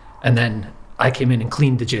 and then I came in and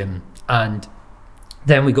cleaned the gym, and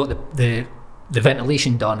then we got the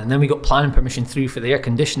ventilation done, and then we got planning permission through for the air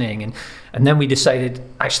conditioning, and then we decided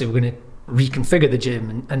actually we're going to reconfigure the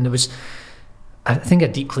gym, and there was, I think I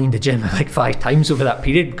deep cleaned the gym like 5 times over that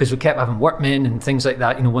period, because we kept having workmen and things like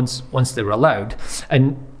that, once they were allowed.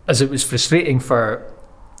 And as it was frustrating for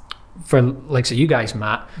like say you guys,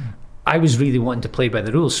 Matt, I was really wanting to play by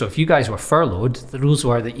the rules. So if you guys were furloughed, the rules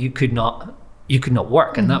were that you could not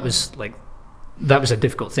work, and that was a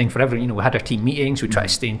difficult thing for everyone. We had our team meetings, we tried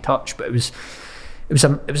to stay in touch, but it was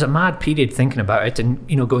a mad period thinking about it, and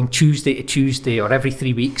going Tuesday to Tuesday or every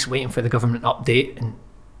 3 weeks waiting for the government update, and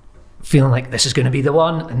feeling like this is going to be the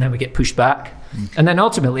one, and then we get pushed back. And then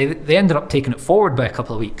ultimately they ended up taking it forward by a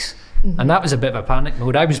couple of weeks, and that was a bit of a panic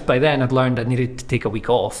mode. By then I'd learned I needed to take a week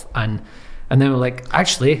off, and then we're like,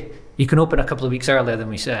 actually you can open a couple of weeks earlier than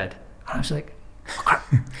we said. And I was like, oh, crap,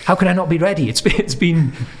 how can I not be ready? It's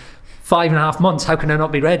been 5.5 months, how can I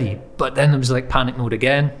not be ready? But then there was like panic mode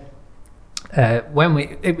again.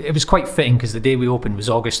 It was quite fitting, because the day we opened was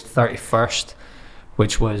August 31st,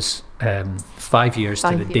 which was 5 years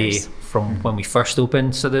to the day from when we first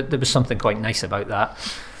opened. So there was something quite nice about that.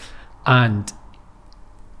 And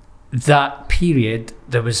that period,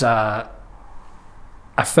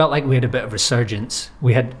 I felt like we had a bit of resurgence.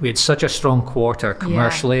 We had such a strong quarter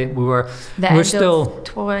commercially. Yeah. We were still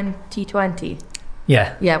 2020.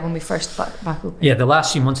 Yeah, when we first back open. Yeah, the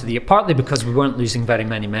last few months of the year, partly because we weren't losing very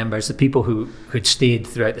many members. The people who'd stayed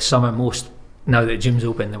throughout the summer, most, now that the gym's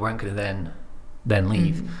open, they weren't going to then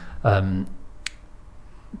leave.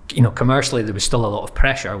 Commercially, there was still a lot of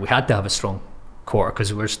pressure. We had to have a strong quarter,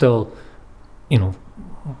 because we're still,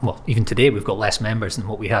 even today we've got less members than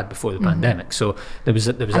what we had before the pandemic. So there was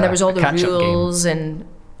all the rules and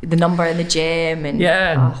the number in the gym, and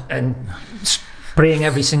and spraying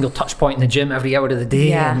every single touch point in the gym every hour of the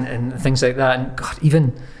day, and things like that. And God,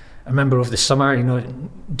 even I remember over the summer,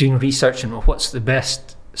 doing research on what's the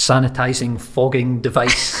best sanitizing fogging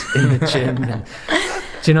device in the gym. And,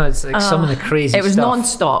 it's like some of the crazy stuff. It was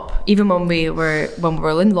non-stop. Even when we were in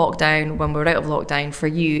lockdown, when we were out of lockdown, for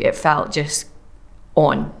you, it felt just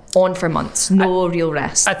on for months. No real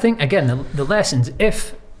rest. I think, again, the lessons,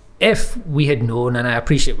 if we had known, and I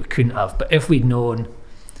appreciate we couldn't have, but if we'd known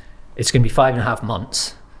it's going to be 5.5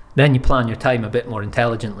 months, then you plan your time a bit more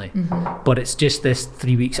intelligently. But it's just this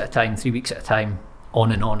 3 weeks at a time,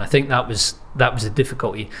 on and on. I think that was a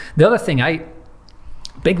difficulty. The other thing,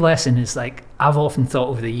 big lesson is, like, I've often thought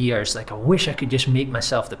over the years, like, I wish I could just make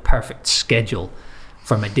myself the perfect schedule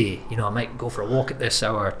for my day. I might go for a walk at this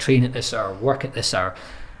hour, train at this hour, work at this hour.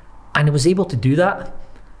 And I was able to do that.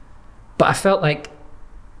 But I felt like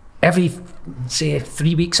every, say,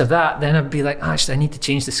 3 weeks of that, then I'd be like, actually, I need to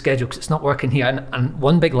change the schedule because it's not working here. And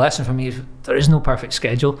one big lesson for me is there is no perfect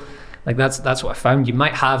schedule. Like, that's what I found. You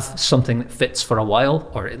might have something that fits for a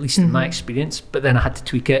while, or at least in my experience, but then I had to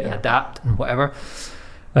tweak it and adapt and whatever.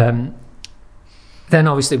 Then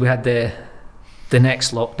obviously we had the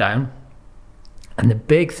next lockdown. And the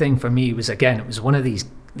big thing for me was, again, it was one of these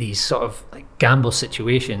these sort of like gamble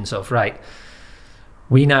situations of, right,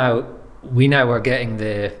 we now are getting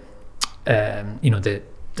the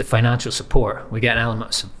financial support. We get an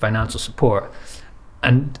element of financial support,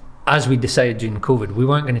 and as we decided during COVID, we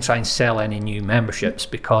weren't going to try and sell any new memberships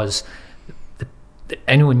because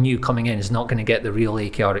anyone new coming in is not going to get the real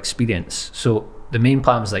AKR experience. So the main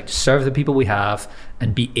plan was like to serve the people we have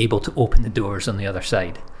and be able to open the doors on the other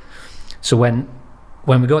side. So when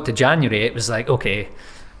we got to January, it was like, okay,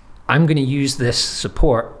 I'm going to use this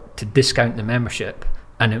support to discount the membership.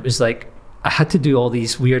 And it was like, I had to do all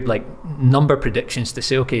these weird like number predictions to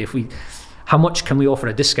say, okay, how much can we offer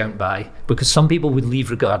a discount by? Because some people would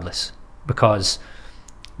leave regardless because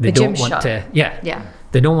they don't want to,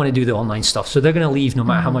 they don't want to do the online stuff. So they're going to leave no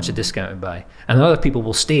matter how much a discount would buy. And other people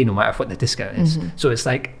will stay no matter what the discount is. So it's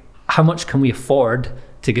like, how much can we afford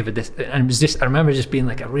to give a discount? And it was just, I remember just being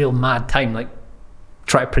like a real mad time, like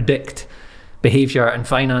try to predict behavior and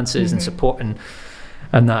finances and support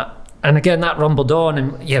and that. And again, that rumbled on,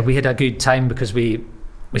 and yeah, we had a good time because we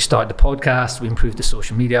started the podcast, we improved the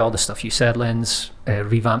social media, all the stuff you said, Linz,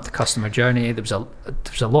 revamped the customer journey. There was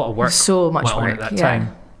a lot of work. So much work at that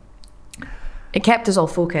time. It kept us all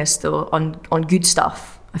focused though on good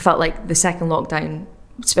stuff. I felt like the second lockdown,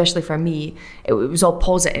 especially for me, it was all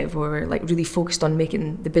positive. We were like really focused on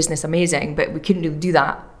making the business amazing, but we couldn't really do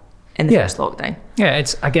that in the first lockdown. Yeah,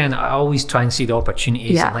 it's again, I always try and see the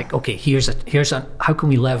opportunities and like, okay, here's how can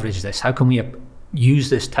we leverage this? How can we use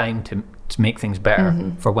this time to make things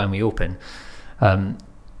better for when we open? And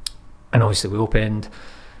obviously we opened,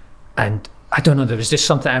 and I don't know, there was just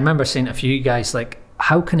something I remember saying to a few guys, like,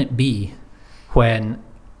 how can it be when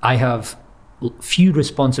I have few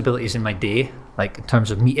responsibilities in my day, like in terms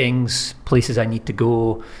of meetings, places I need to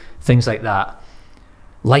go, things like that,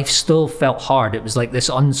 life still felt hard. It was like this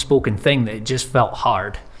unspoken thing that it just felt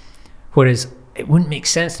hard. Whereas it wouldn't make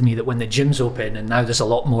sense to me that when the gym's open and now there's a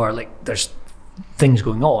lot more, like there's things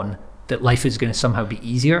going on, that life is going to somehow be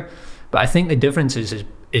easier. But I think the difference is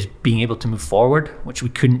being able to move forward, which we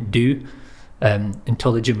couldn't do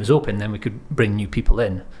until the gym was open. Then we could bring new people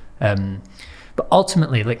in. But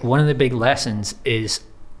ultimately, like one of the big lessons is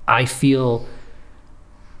I feel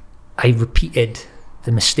I repeated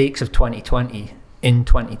the mistakes of 2020 in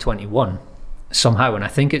 2021 somehow. And I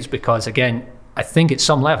think it's because, again, I think at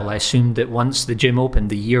some level I assumed that once the gym opened,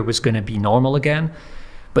 the year was going to be normal again.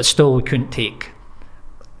 But still we couldn't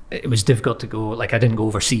it was difficult to go, like I didn't go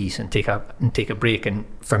overseas and take a break. And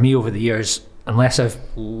for me over the years, unless I've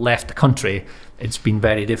left the country, it's been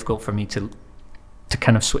very difficult for me to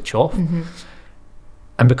kind of switch off.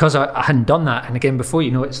 And because I hadn't done that, and again, before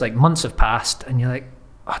you know, it's like months have passed and you're like,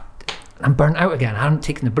 oh, I'm burnt out again. I haven't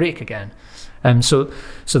taken the break again. So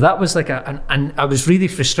that was like and I was really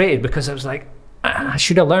frustrated because I was like, I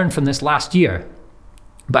should have learned from this last year.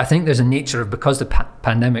 But I think there's a nature of, because the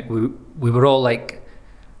pandemic, we were all like,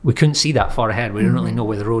 we couldn't see that far ahead. We didn't really know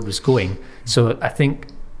where the road was going. So I think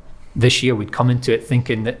this year we'd come into it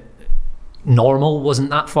thinking that normal wasn't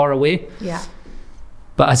that far away. Yeah.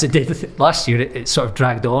 But as it did last year, it sort of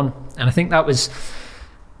dragged on. And I think that was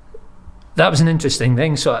an interesting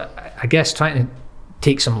thing. So I guess trying to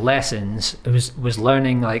take some lessons, it was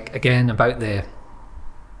learning, like, again, about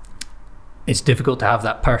it's difficult to have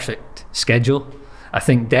that perfect schedule. I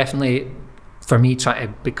think definitely for me, trying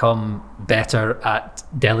to become better at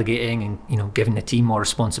delegating and, you know, giving the team more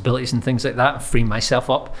responsibilities and things like that, freeing myself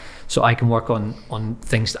up so I can work on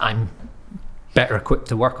things that I'm better equipped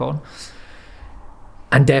to work on.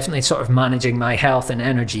 And definitely sort of managing my health and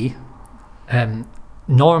energy.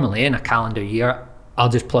 Normally in a calendar year, I'll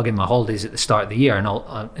just plug in my holidays at the start of the year and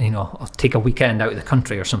I'll take a weekend out of the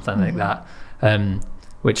country or something like that,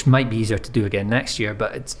 which might be easier to do again next year.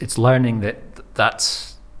 But it's learning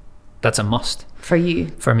that's a must for you,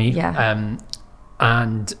 for me. Yeah.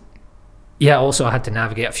 And yeah, also I had to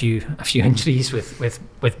navigate a few injuries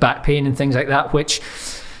with back pain and things like that, which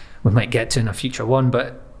we might get to in a future one.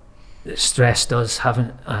 But stress does have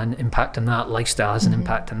an impact on that. Lifestyle has an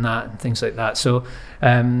impact on that, and things like that. So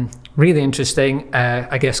really interesting.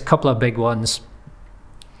 I guess a couple of big ones.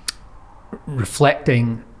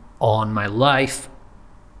 Reflecting on my life,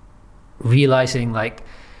 realizing, like,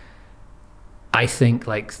 I think,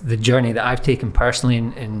 like, the journey that I've taken personally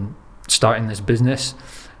in starting this business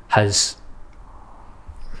has,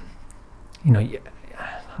 you know,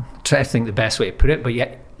 I'm trying to think the best way to put it, but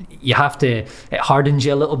you have to, it hardens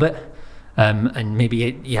you a little bit, and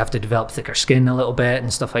maybe you have to develop thicker skin a little bit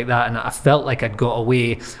and stuff like that. And I felt like I'd got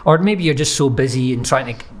away, or maybe you're just so busy and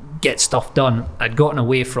trying to get stuff done, I'd gotten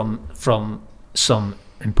away from some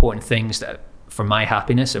important things that for my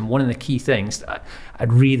happiness. And one of the key things that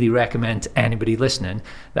I'd really recommend to anybody listening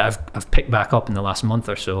that I've picked back up in the last month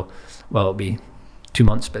or so, well, it'll be 2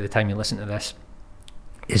 months by the time you listen to this,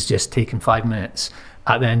 is just taking 5 minutes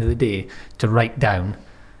at the end of the day to write down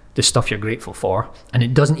the stuff you're grateful for. And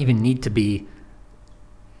it doesn't even need to be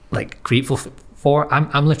like grateful for.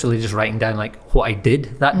 I'm literally just writing down like what I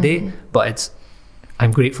did that day, but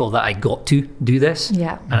I'm grateful that I got to do this,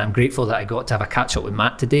 and I'm grateful that I got to have a catch up with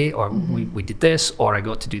Matt today, or we did this, or I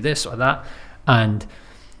got to do this or that. And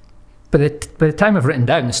by the time I've written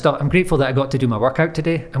down the stuff, I'm grateful that I got to do my workout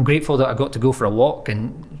today. I'm grateful that I got to go for a walk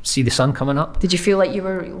and see the sun coming up. Did you feel like you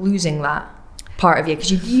were losing that part of you?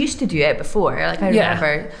 Because you used to do it before. Like I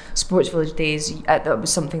remember Sports Village days, that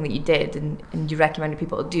was something that you did, and you recommended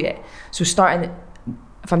people to do it. So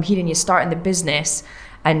if I'm hearing you, starting the business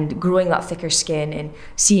and growing that thicker skin and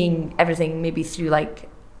seeing everything maybe through, like,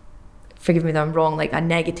 forgive me if I'm wrong, like a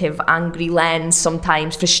negative, angry lens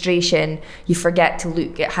sometimes, frustration, you forget to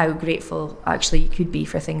look at how grateful actually you could be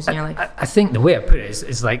for things in your life. I think the way I put it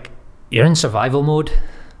is like, you're in survival mode.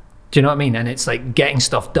 Do you know what I mean? And it's like getting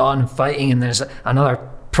stuff done, fighting, and there's another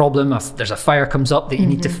problem. There's a fire comes up that you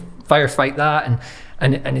need to firefight that,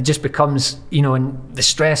 and it just becomes, and the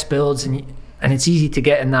stress builds, and it's easy to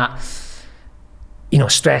get in that,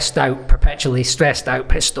 stressed out, perpetually stressed out,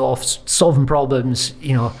 pissed off, solving problems,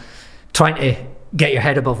 trying to get your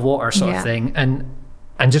head above water sort of thing.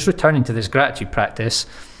 And just returning to this gratitude practice,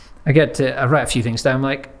 I write a few things down,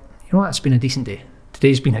 like, you know what, it's been a decent day.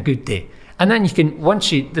 Today's been a good day. And then you can,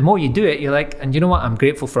 the more you do it, you're like, and you know what, I'm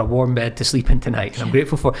grateful for a warm bed to sleep in tonight. And I'm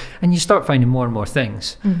grateful for, and you start finding more and more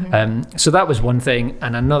things. So that was one thing.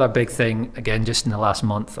 And another big thing, again, just in the last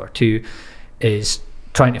month or two, is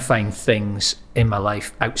trying to find things in my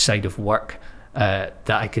life outside of work that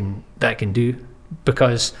I can do.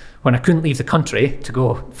 Because when I couldn't leave the country to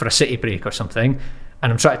go for a city break or something,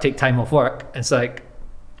 and I'm trying to take time off work, it's like,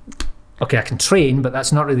 okay, I can train, but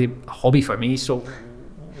that's not really a hobby for me. So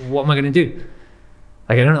what am I going to do?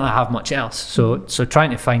 Like, I don't really have much else. So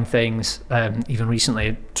trying to find things, even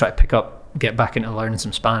recently, try to get back into learning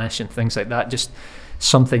some Spanish and things like that. Just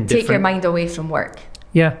something different. Take your mind away from work.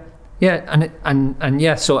 Yeah,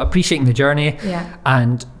 so appreciating the journey,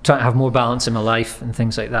 and trying to have more balance in my life and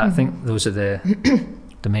things like that. I think those are the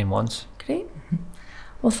main ones. Great.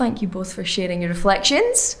 Well, thank you both for sharing your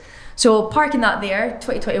reflections. So parking that there,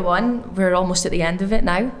 2021, we're almost at the end of it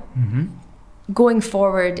now. Going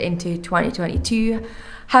forward into 2022,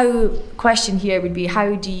 question here would be,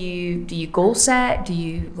 how do you goal set? Do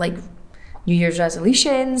you like New Year's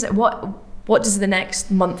resolutions? What does the next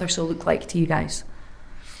month or so look like to you guys?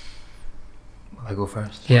 I go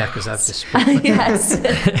first. Yeah, because I've just Yes.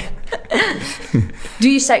 Do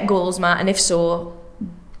you set goals, Matt? And if so,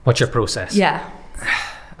 what's your process? Yeah.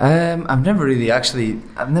 I've never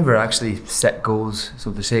actually set goals,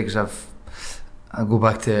 so to say, because I'll go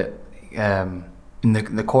back to in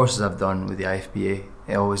the courses I've done with the IFBA.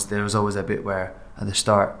 There was always a bit where at the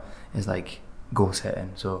start is like goal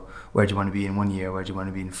setting. So where do you want to be in 1 year? Where do you want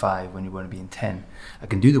to be in 5? When do you want to be in 10? I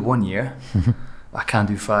can do the 1 year. I can't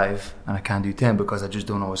do 5 and I can't do 10 because I just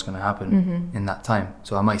don't know what's going to happen in that time.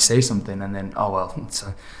 So I might say something and then,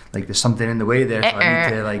 like there's something in the way there, so I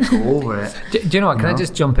need to like go over it. Do you know what? Can I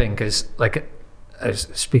just jump in? Because like I was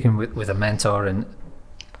speaking with a mentor, and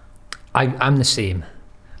I'm the same.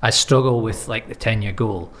 I struggle with like the 10-year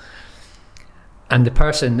goal. And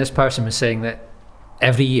this person was saying that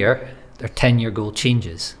every year their 10-year goal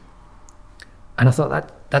changes. And I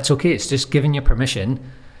thought that's okay. It's just giving you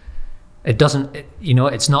permission.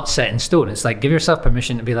 It's not set in stone. It's like, give yourself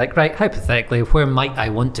permission to be like, right, hypothetically, where might I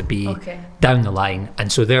want to be down the line?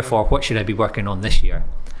 And so therefore, what should I be working on this year?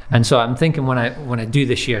 And so I'm thinking when I do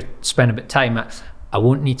this year, spend a bit of time, I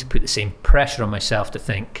won't need to put the same pressure on myself to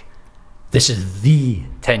think, this is the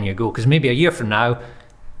 10-year goal. Because maybe a year from now,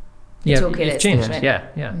 it's okay, it's changed.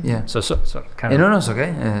 Yeah. So kind of. No, it's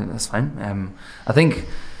okay. That's fine. I think,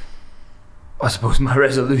 I suppose my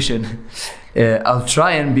resolution, I'll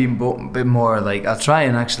try and be a bit more like, I'll try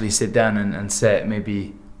and actually sit down and set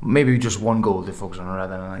maybe just one goal to focus on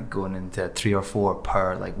rather than like going into 3 or 4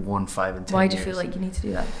 per like 1, 5 and 10 Why do you feel like you need to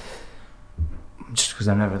do that? Just because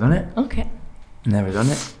I've never done it. Okay. Never done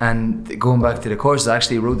it. And going back to the course, I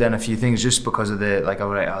actually wrote down a few things just because of the, like,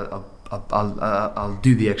 alright, I'll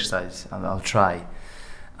do the exercise. I'll try.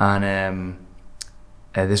 And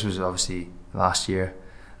this was obviously last year.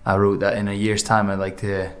 I wrote that in a year's time I'd like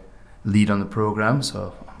to lead on the program,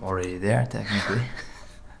 so I'm already there technically.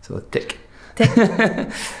 So tick.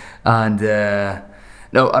 And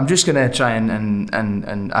no, I'm just gonna try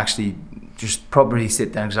and actually just properly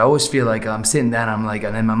sit down, because I always feel like I'm sitting down, I'm like,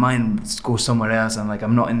 and then my mind goes somewhere else. I'm like,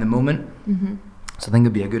 I'm not in the moment. So I think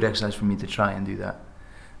it'd be a good exercise for me to try and do that.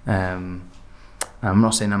 I'm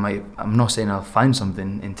not saying I'll find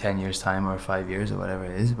something in 10 years time or 5 years or whatever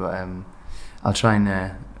it is, but I'll try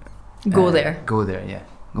and Go there.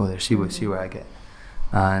 See where I get.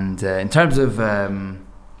 And in terms of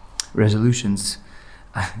resolutions,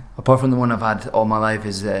 apart from the one I've had all my life,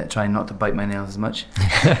 is trying not to bite my nails as much.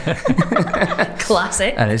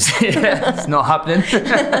 Classic. And it's not happening.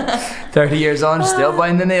 30 years on, still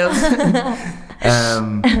biting the nails.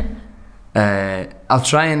 I'll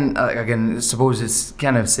try and, again, I suppose it's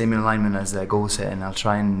kind of same in alignment as goal setting. I'll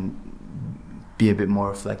try and be a bit more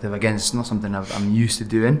reflective. Again, it's not something I'm used to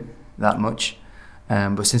doing that much.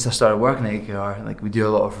 But since I started working at AKR, like, we do a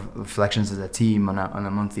lot of reflections as a team on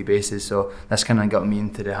a monthly basis. So that's kind of got me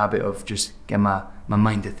into the habit of just getting my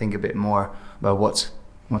mind to think a bit more about what's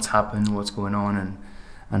happened, what's going on,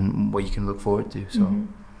 and what you can look forward to. So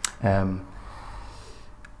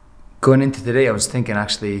going into today, I was thinking,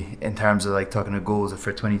 actually, in terms of like talking to goals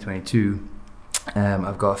for 2022,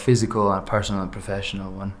 I've got a physical and a personal and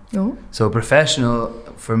professional one. Oh. So professional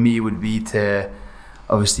for me would be to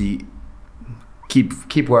obviously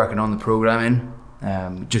keep working on the programming,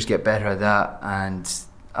 just get better at that. And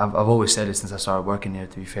I've always said it since I started working here,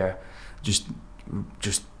 to be fair, just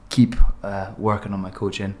keep working on my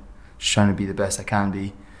coaching, just trying to be the best I can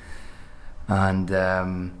be.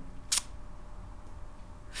 And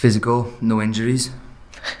physical, no injuries,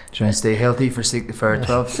 try and stay healthy for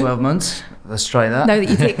 12 months. Let's try that. Now that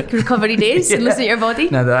you take recovery days and listen to your body.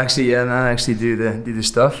 Now that I actually do the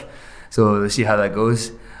stuff. So let's see how that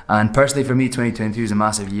goes. And personally, for me, 2022 is a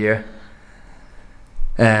massive year,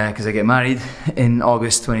 because I get married in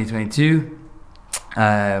August 2022.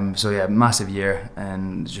 So yeah, massive year,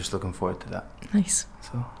 and just looking forward to that. Nice.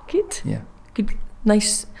 So Good. yeah. Good.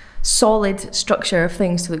 Nice, solid structure of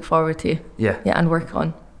things to look forward to. Yeah. Yeah, and work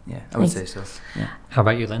on. Yeah, I would Nice. say so. Yeah. How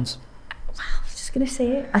about you, Linz? I was just going to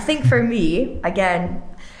say, I think for me, again,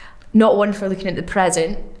 not one for looking at the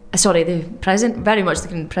present. The present, very much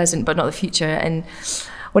looking at the present, but not the future. And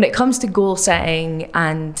when it comes to goal setting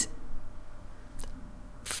and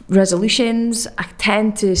resolutions, I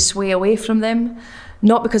tend to sway away from them.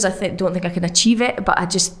 Not because I don't think I can achieve it, but I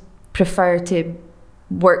just prefer to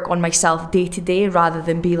work on myself day to day rather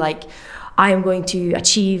than be like, I am going to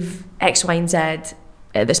achieve X, Y, and Z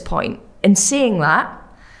at this point. In saying that,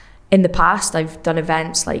 in the past, I've done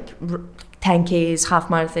events like 10Ks, half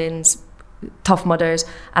marathons, Tough Mudders,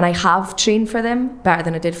 and I have trained for them better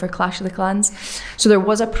than I did for Clash of the Clans. So there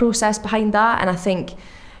was a process behind that, and I think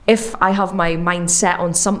if I have my mind set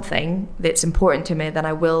on something that's important to me, then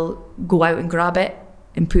I will go out and grab it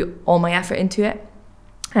and put all my effort into it.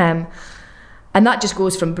 And that just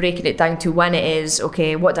goes from breaking it down to when it is,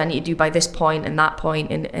 okay, what do I need to do by this point and that point,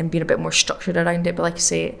 and being a bit more structured around it. But like I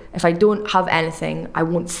say, if I don't have anything, I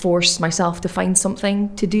won't force myself to find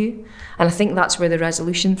something to do. And I think that's where the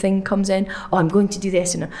resolution thing comes in. Oh, I'm going to do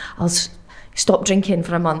this, and I'll stop drinking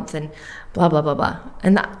for a month, and blah, blah, blah, blah.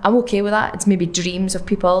 And I'm okay with that. It's maybe dreams of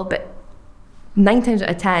people, but 9 times out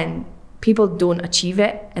of 10, people don't achieve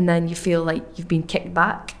it, and then you feel like you've been kicked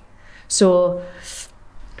back. So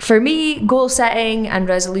for me, goal setting and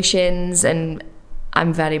resolutions, and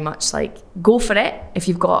I'm very much like, go for it. If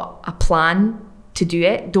you've got a plan to do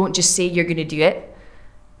it, don't just say you're going to do it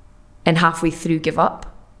and halfway through give up.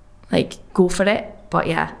 Like, go for it. But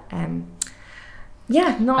yeah,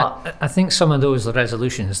 I think some of those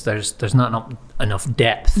resolutions, there's not enough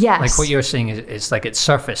depth. Yes. Like what you're saying is like it's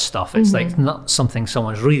surface stuff. It's like not something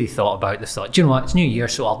someone's really thought about. They thought, do you know what? It's New Year,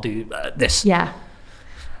 so I'll do this. Yeah.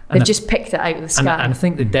 They've just picked it out of the sky. And I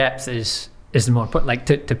think the depth is the more important. Like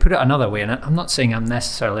to put it another way, and I'm not saying I'm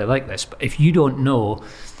necessarily like this, but if you don't know,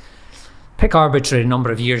 pick arbitrary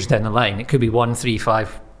number of years down the line. It could be 1, 3,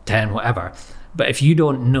 5, 10, whatever. But if you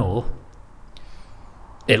don't know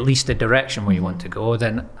at least the direction where you want to go,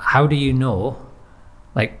 then how do you know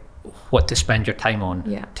like what to spend your time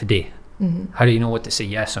on today? How do you know what to say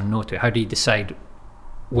yes or no to? How do you decide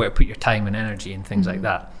where to put your time and energy and things like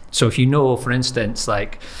that? So if you know, for instance,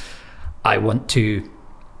 like I want to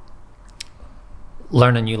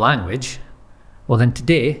learn a new language, well then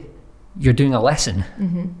today you're doing a lesson.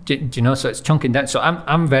 Do you know? So it's chunking down. So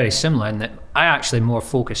I'm very similar in that I actually more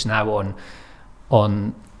focus now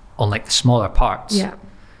on like the smaller parts. Yeah.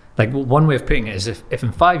 Like one way of putting it is if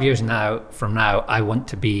in 5 years from now I want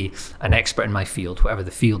to be an expert in my field, whatever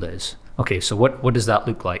the field is. Okay, so what does that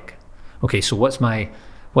look like? Okay, so what's my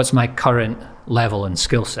current level and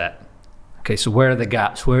skill set? Okay, so where are the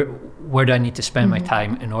gaps? Where do I need to spend my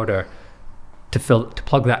time in order to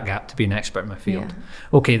plug that gap, to be an expert in my field.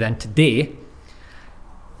 Yeah. Okay, then today,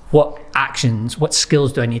 what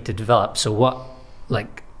skills do I need to develop? So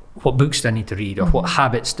what books do I need to read, or what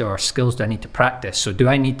habits or skills do I need to practice? So do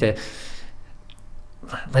I need to,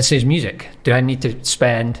 let's say it's music, do I need to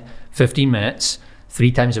spend 15 minutes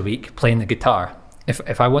 3 times a week playing the guitar?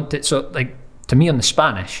 If I want to, so like to me on the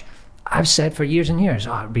Spanish, I've said for years and years,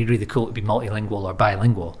 it'd be really cool to be multilingual or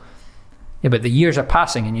bilingual. Yeah, but the years are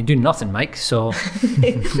passing and you do nothing, Mike. So,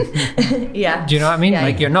 yeah. Do you know what I mean? Yeah.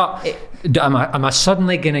 Like, you're not. Am I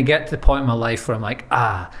suddenly going to get to the point in my life where I'm like,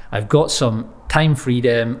 I've got some time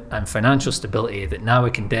freedom and financial stability that now I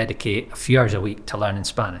can dedicate a few hours a week to learning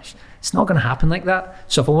Spanish? It's not going to happen like that.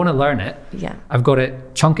 So if I want to learn it, I've got to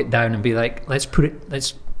chunk it down and be like, let's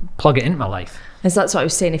plug it into my life. And so that's what I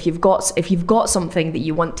was saying. If you've got something that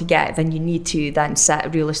you want to get, then you need to then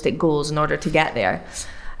set realistic goals in order to get there.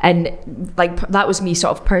 And like that was me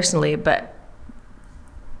sort of personally, but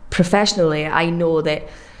professionally, I know that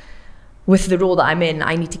with the role that I'm in,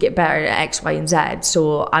 I need to get better at X, Y, and Z.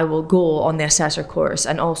 So I will go on the assessor course.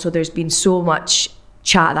 And also there's been so much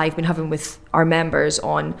chat that I've been having with our members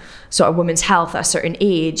on sort of women's health at a certain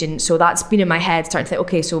age. And so that's been in my head, starting to think,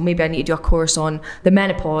 okay, so maybe I need to do a course on the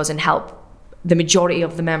menopause and help the majority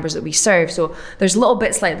of the members that we serve. So there's little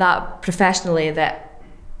bits like that professionally that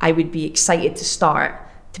I would be excited to start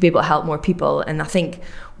to be able to help more people. And I think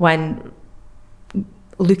when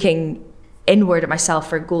looking inward at myself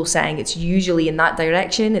for goal setting, it's usually in that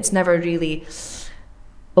direction. It's never really,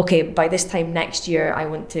 okay, by this time next year, I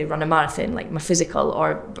want to run a marathon, like my physical,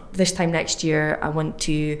 or this time next year, I want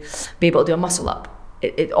to be able to do a muscle up.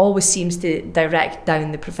 It always seems to direct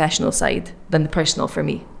down the professional side than the personal for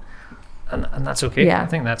me. And that's okay. Yeah. I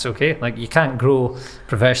think that's okay. Like, you can't grow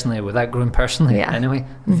professionally without growing personally anyway,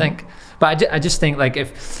 I think. But I just think, like,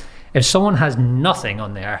 if someone has nothing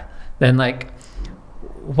on there, then, like,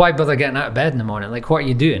 why bother getting out of bed in the morning? Like, what are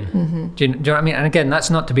you doing? Do you know what I mean? And again, that's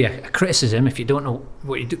not to be a criticism if you don't know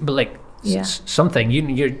what you do, but like something,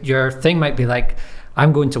 your thing might be like,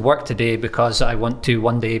 I'm going to work today because I want to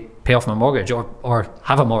one day pay off my mortgage or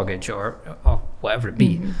have a mortgage or whatever it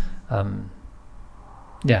be. I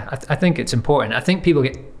think it's important. I think people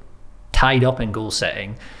get tied up in goal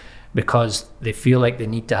setting because they feel like they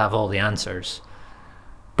need to have all the answers.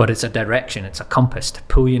 But it's a direction, it's a compass to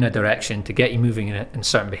pull you in a direction to get you moving in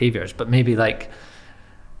certain behaviors. But maybe like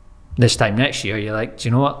this time next year, you're like, do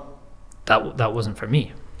you know what? That wasn't for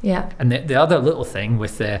me. Yeah. And the other little thing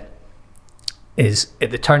with is at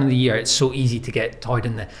the turn of the year, it's so easy to get tied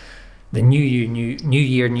in the new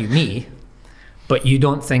year, new me, but you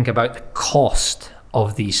don't think about the cost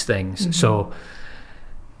of these things. So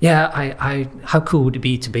I how cool would it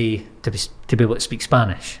be to be able to speak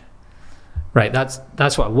Spanish? Right, that's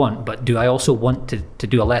what I want, but do I also want to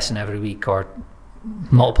do a lesson every week or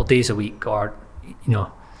multiple days a week, or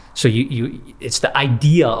so you it's the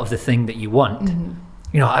idea of the thing that you want.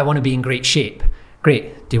 I want to be in great shape.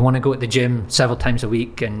 Great. Do you want to go to the gym several times a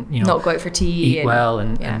week and not go out for tea, eat well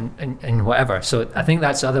and whatever? So I think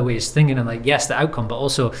that's other ways of thinking, and like, yes, the outcome, but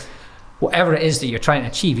also whatever it is that you're trying to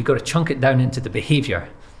achieve, you've got to chunk it down into the behavior.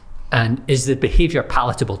 And is the behavior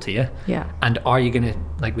palatable to you? Yeah. And are you going to,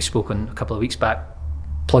 like we spoke on a couple of weeks back,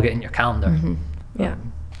 plug it in your calendar?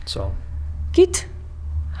 So good.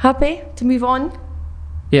 Happy to move on?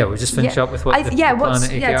 Yeah, we'll just finish up with what the plan at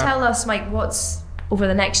AKR. Tell us, Mike, what's over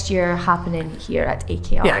the next year happening here at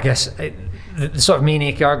AKR? Yeah, I guess the sort of main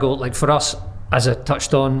AKR goal, like for us, as I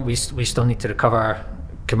touched on, we still need to recover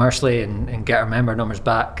commercially and get our member numbers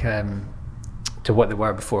back to what they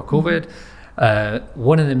were before COVID.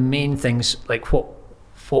 One of the main things, like what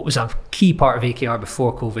was a key part of AKR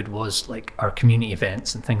before COVID, was like our community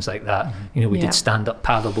events and things like that. We did stand-up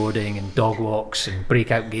paddleboarding and dog walks and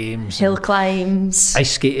breakout games, hill climbs,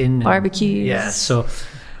 ice skating, barbecues. Yeah, so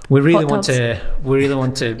we really want to,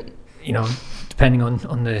 depending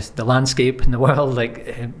on the landscape in the world, like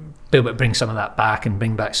be able to bring some of that back and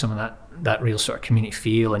bring back some of that real sort of community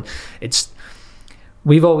feel. And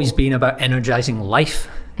we've always been about energizing life.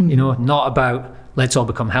 Not about let's all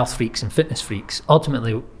become health freaks and fitness freaks.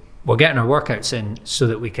 Ultimately, we're getting our workouts in so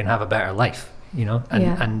that we can have a better life,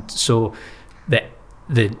 and so the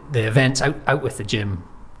events out with the gym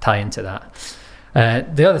tie into that.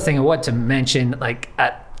 The other thing I want to mention, like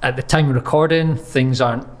at the time of recording, things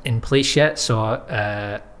aren't in place yet, so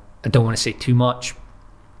I don't want to say too much.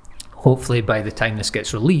 Hopefully by the time this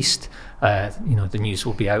gets released, the news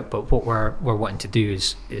will be out. But what we're wanting to do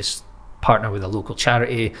is partner with a local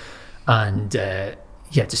charity and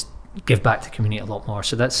just give back to the community a lot more.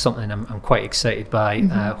 So that's something I'm quite excited by.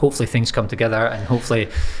 Hopefully things come together, and hopefully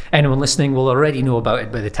anyone listening will already know about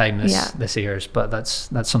it by the time this airs. But that's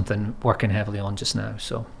something working heavily on just now.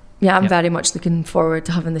 So yeah, I'm very much looking forward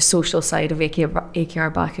to having the social side of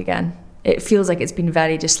AKR back again. It feels like it's been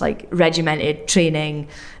very just like regimented training,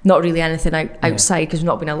 not really anything outside because we've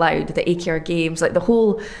not been allowed. The AKR games, like the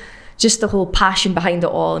whole passion behind it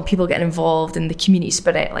all, and people getting involved in the community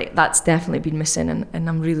spirit, like that's definitely been missing, and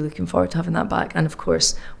I'm really looking forward to having that back. And of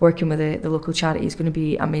course, working with the local charity is going to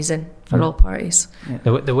be amazing for all parties.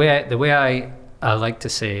 Yeah. The way I like to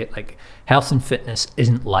say it, like, health and fitness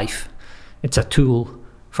isn't life; it's a tool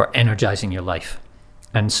for energizing your life,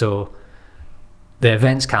 and so the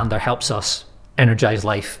events calendar helps us energize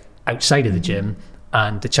life outside of the gym,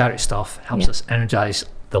 and the charity stuff helps us energize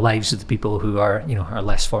the lives of the people who are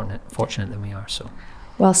less fortunate than we are. So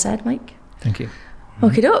well said, Mike. Thank you.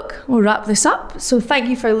 Okie doke, we'll wrap this up. So thank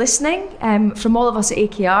you for listening. From all of us at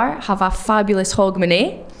AKR, have a fabulous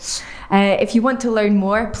Hogmanay. If you want to learn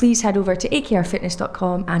more, please head over to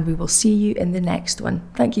akrfitness.com, and we will see you in the next one.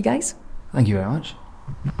 Thank you, guys. Thank you very much.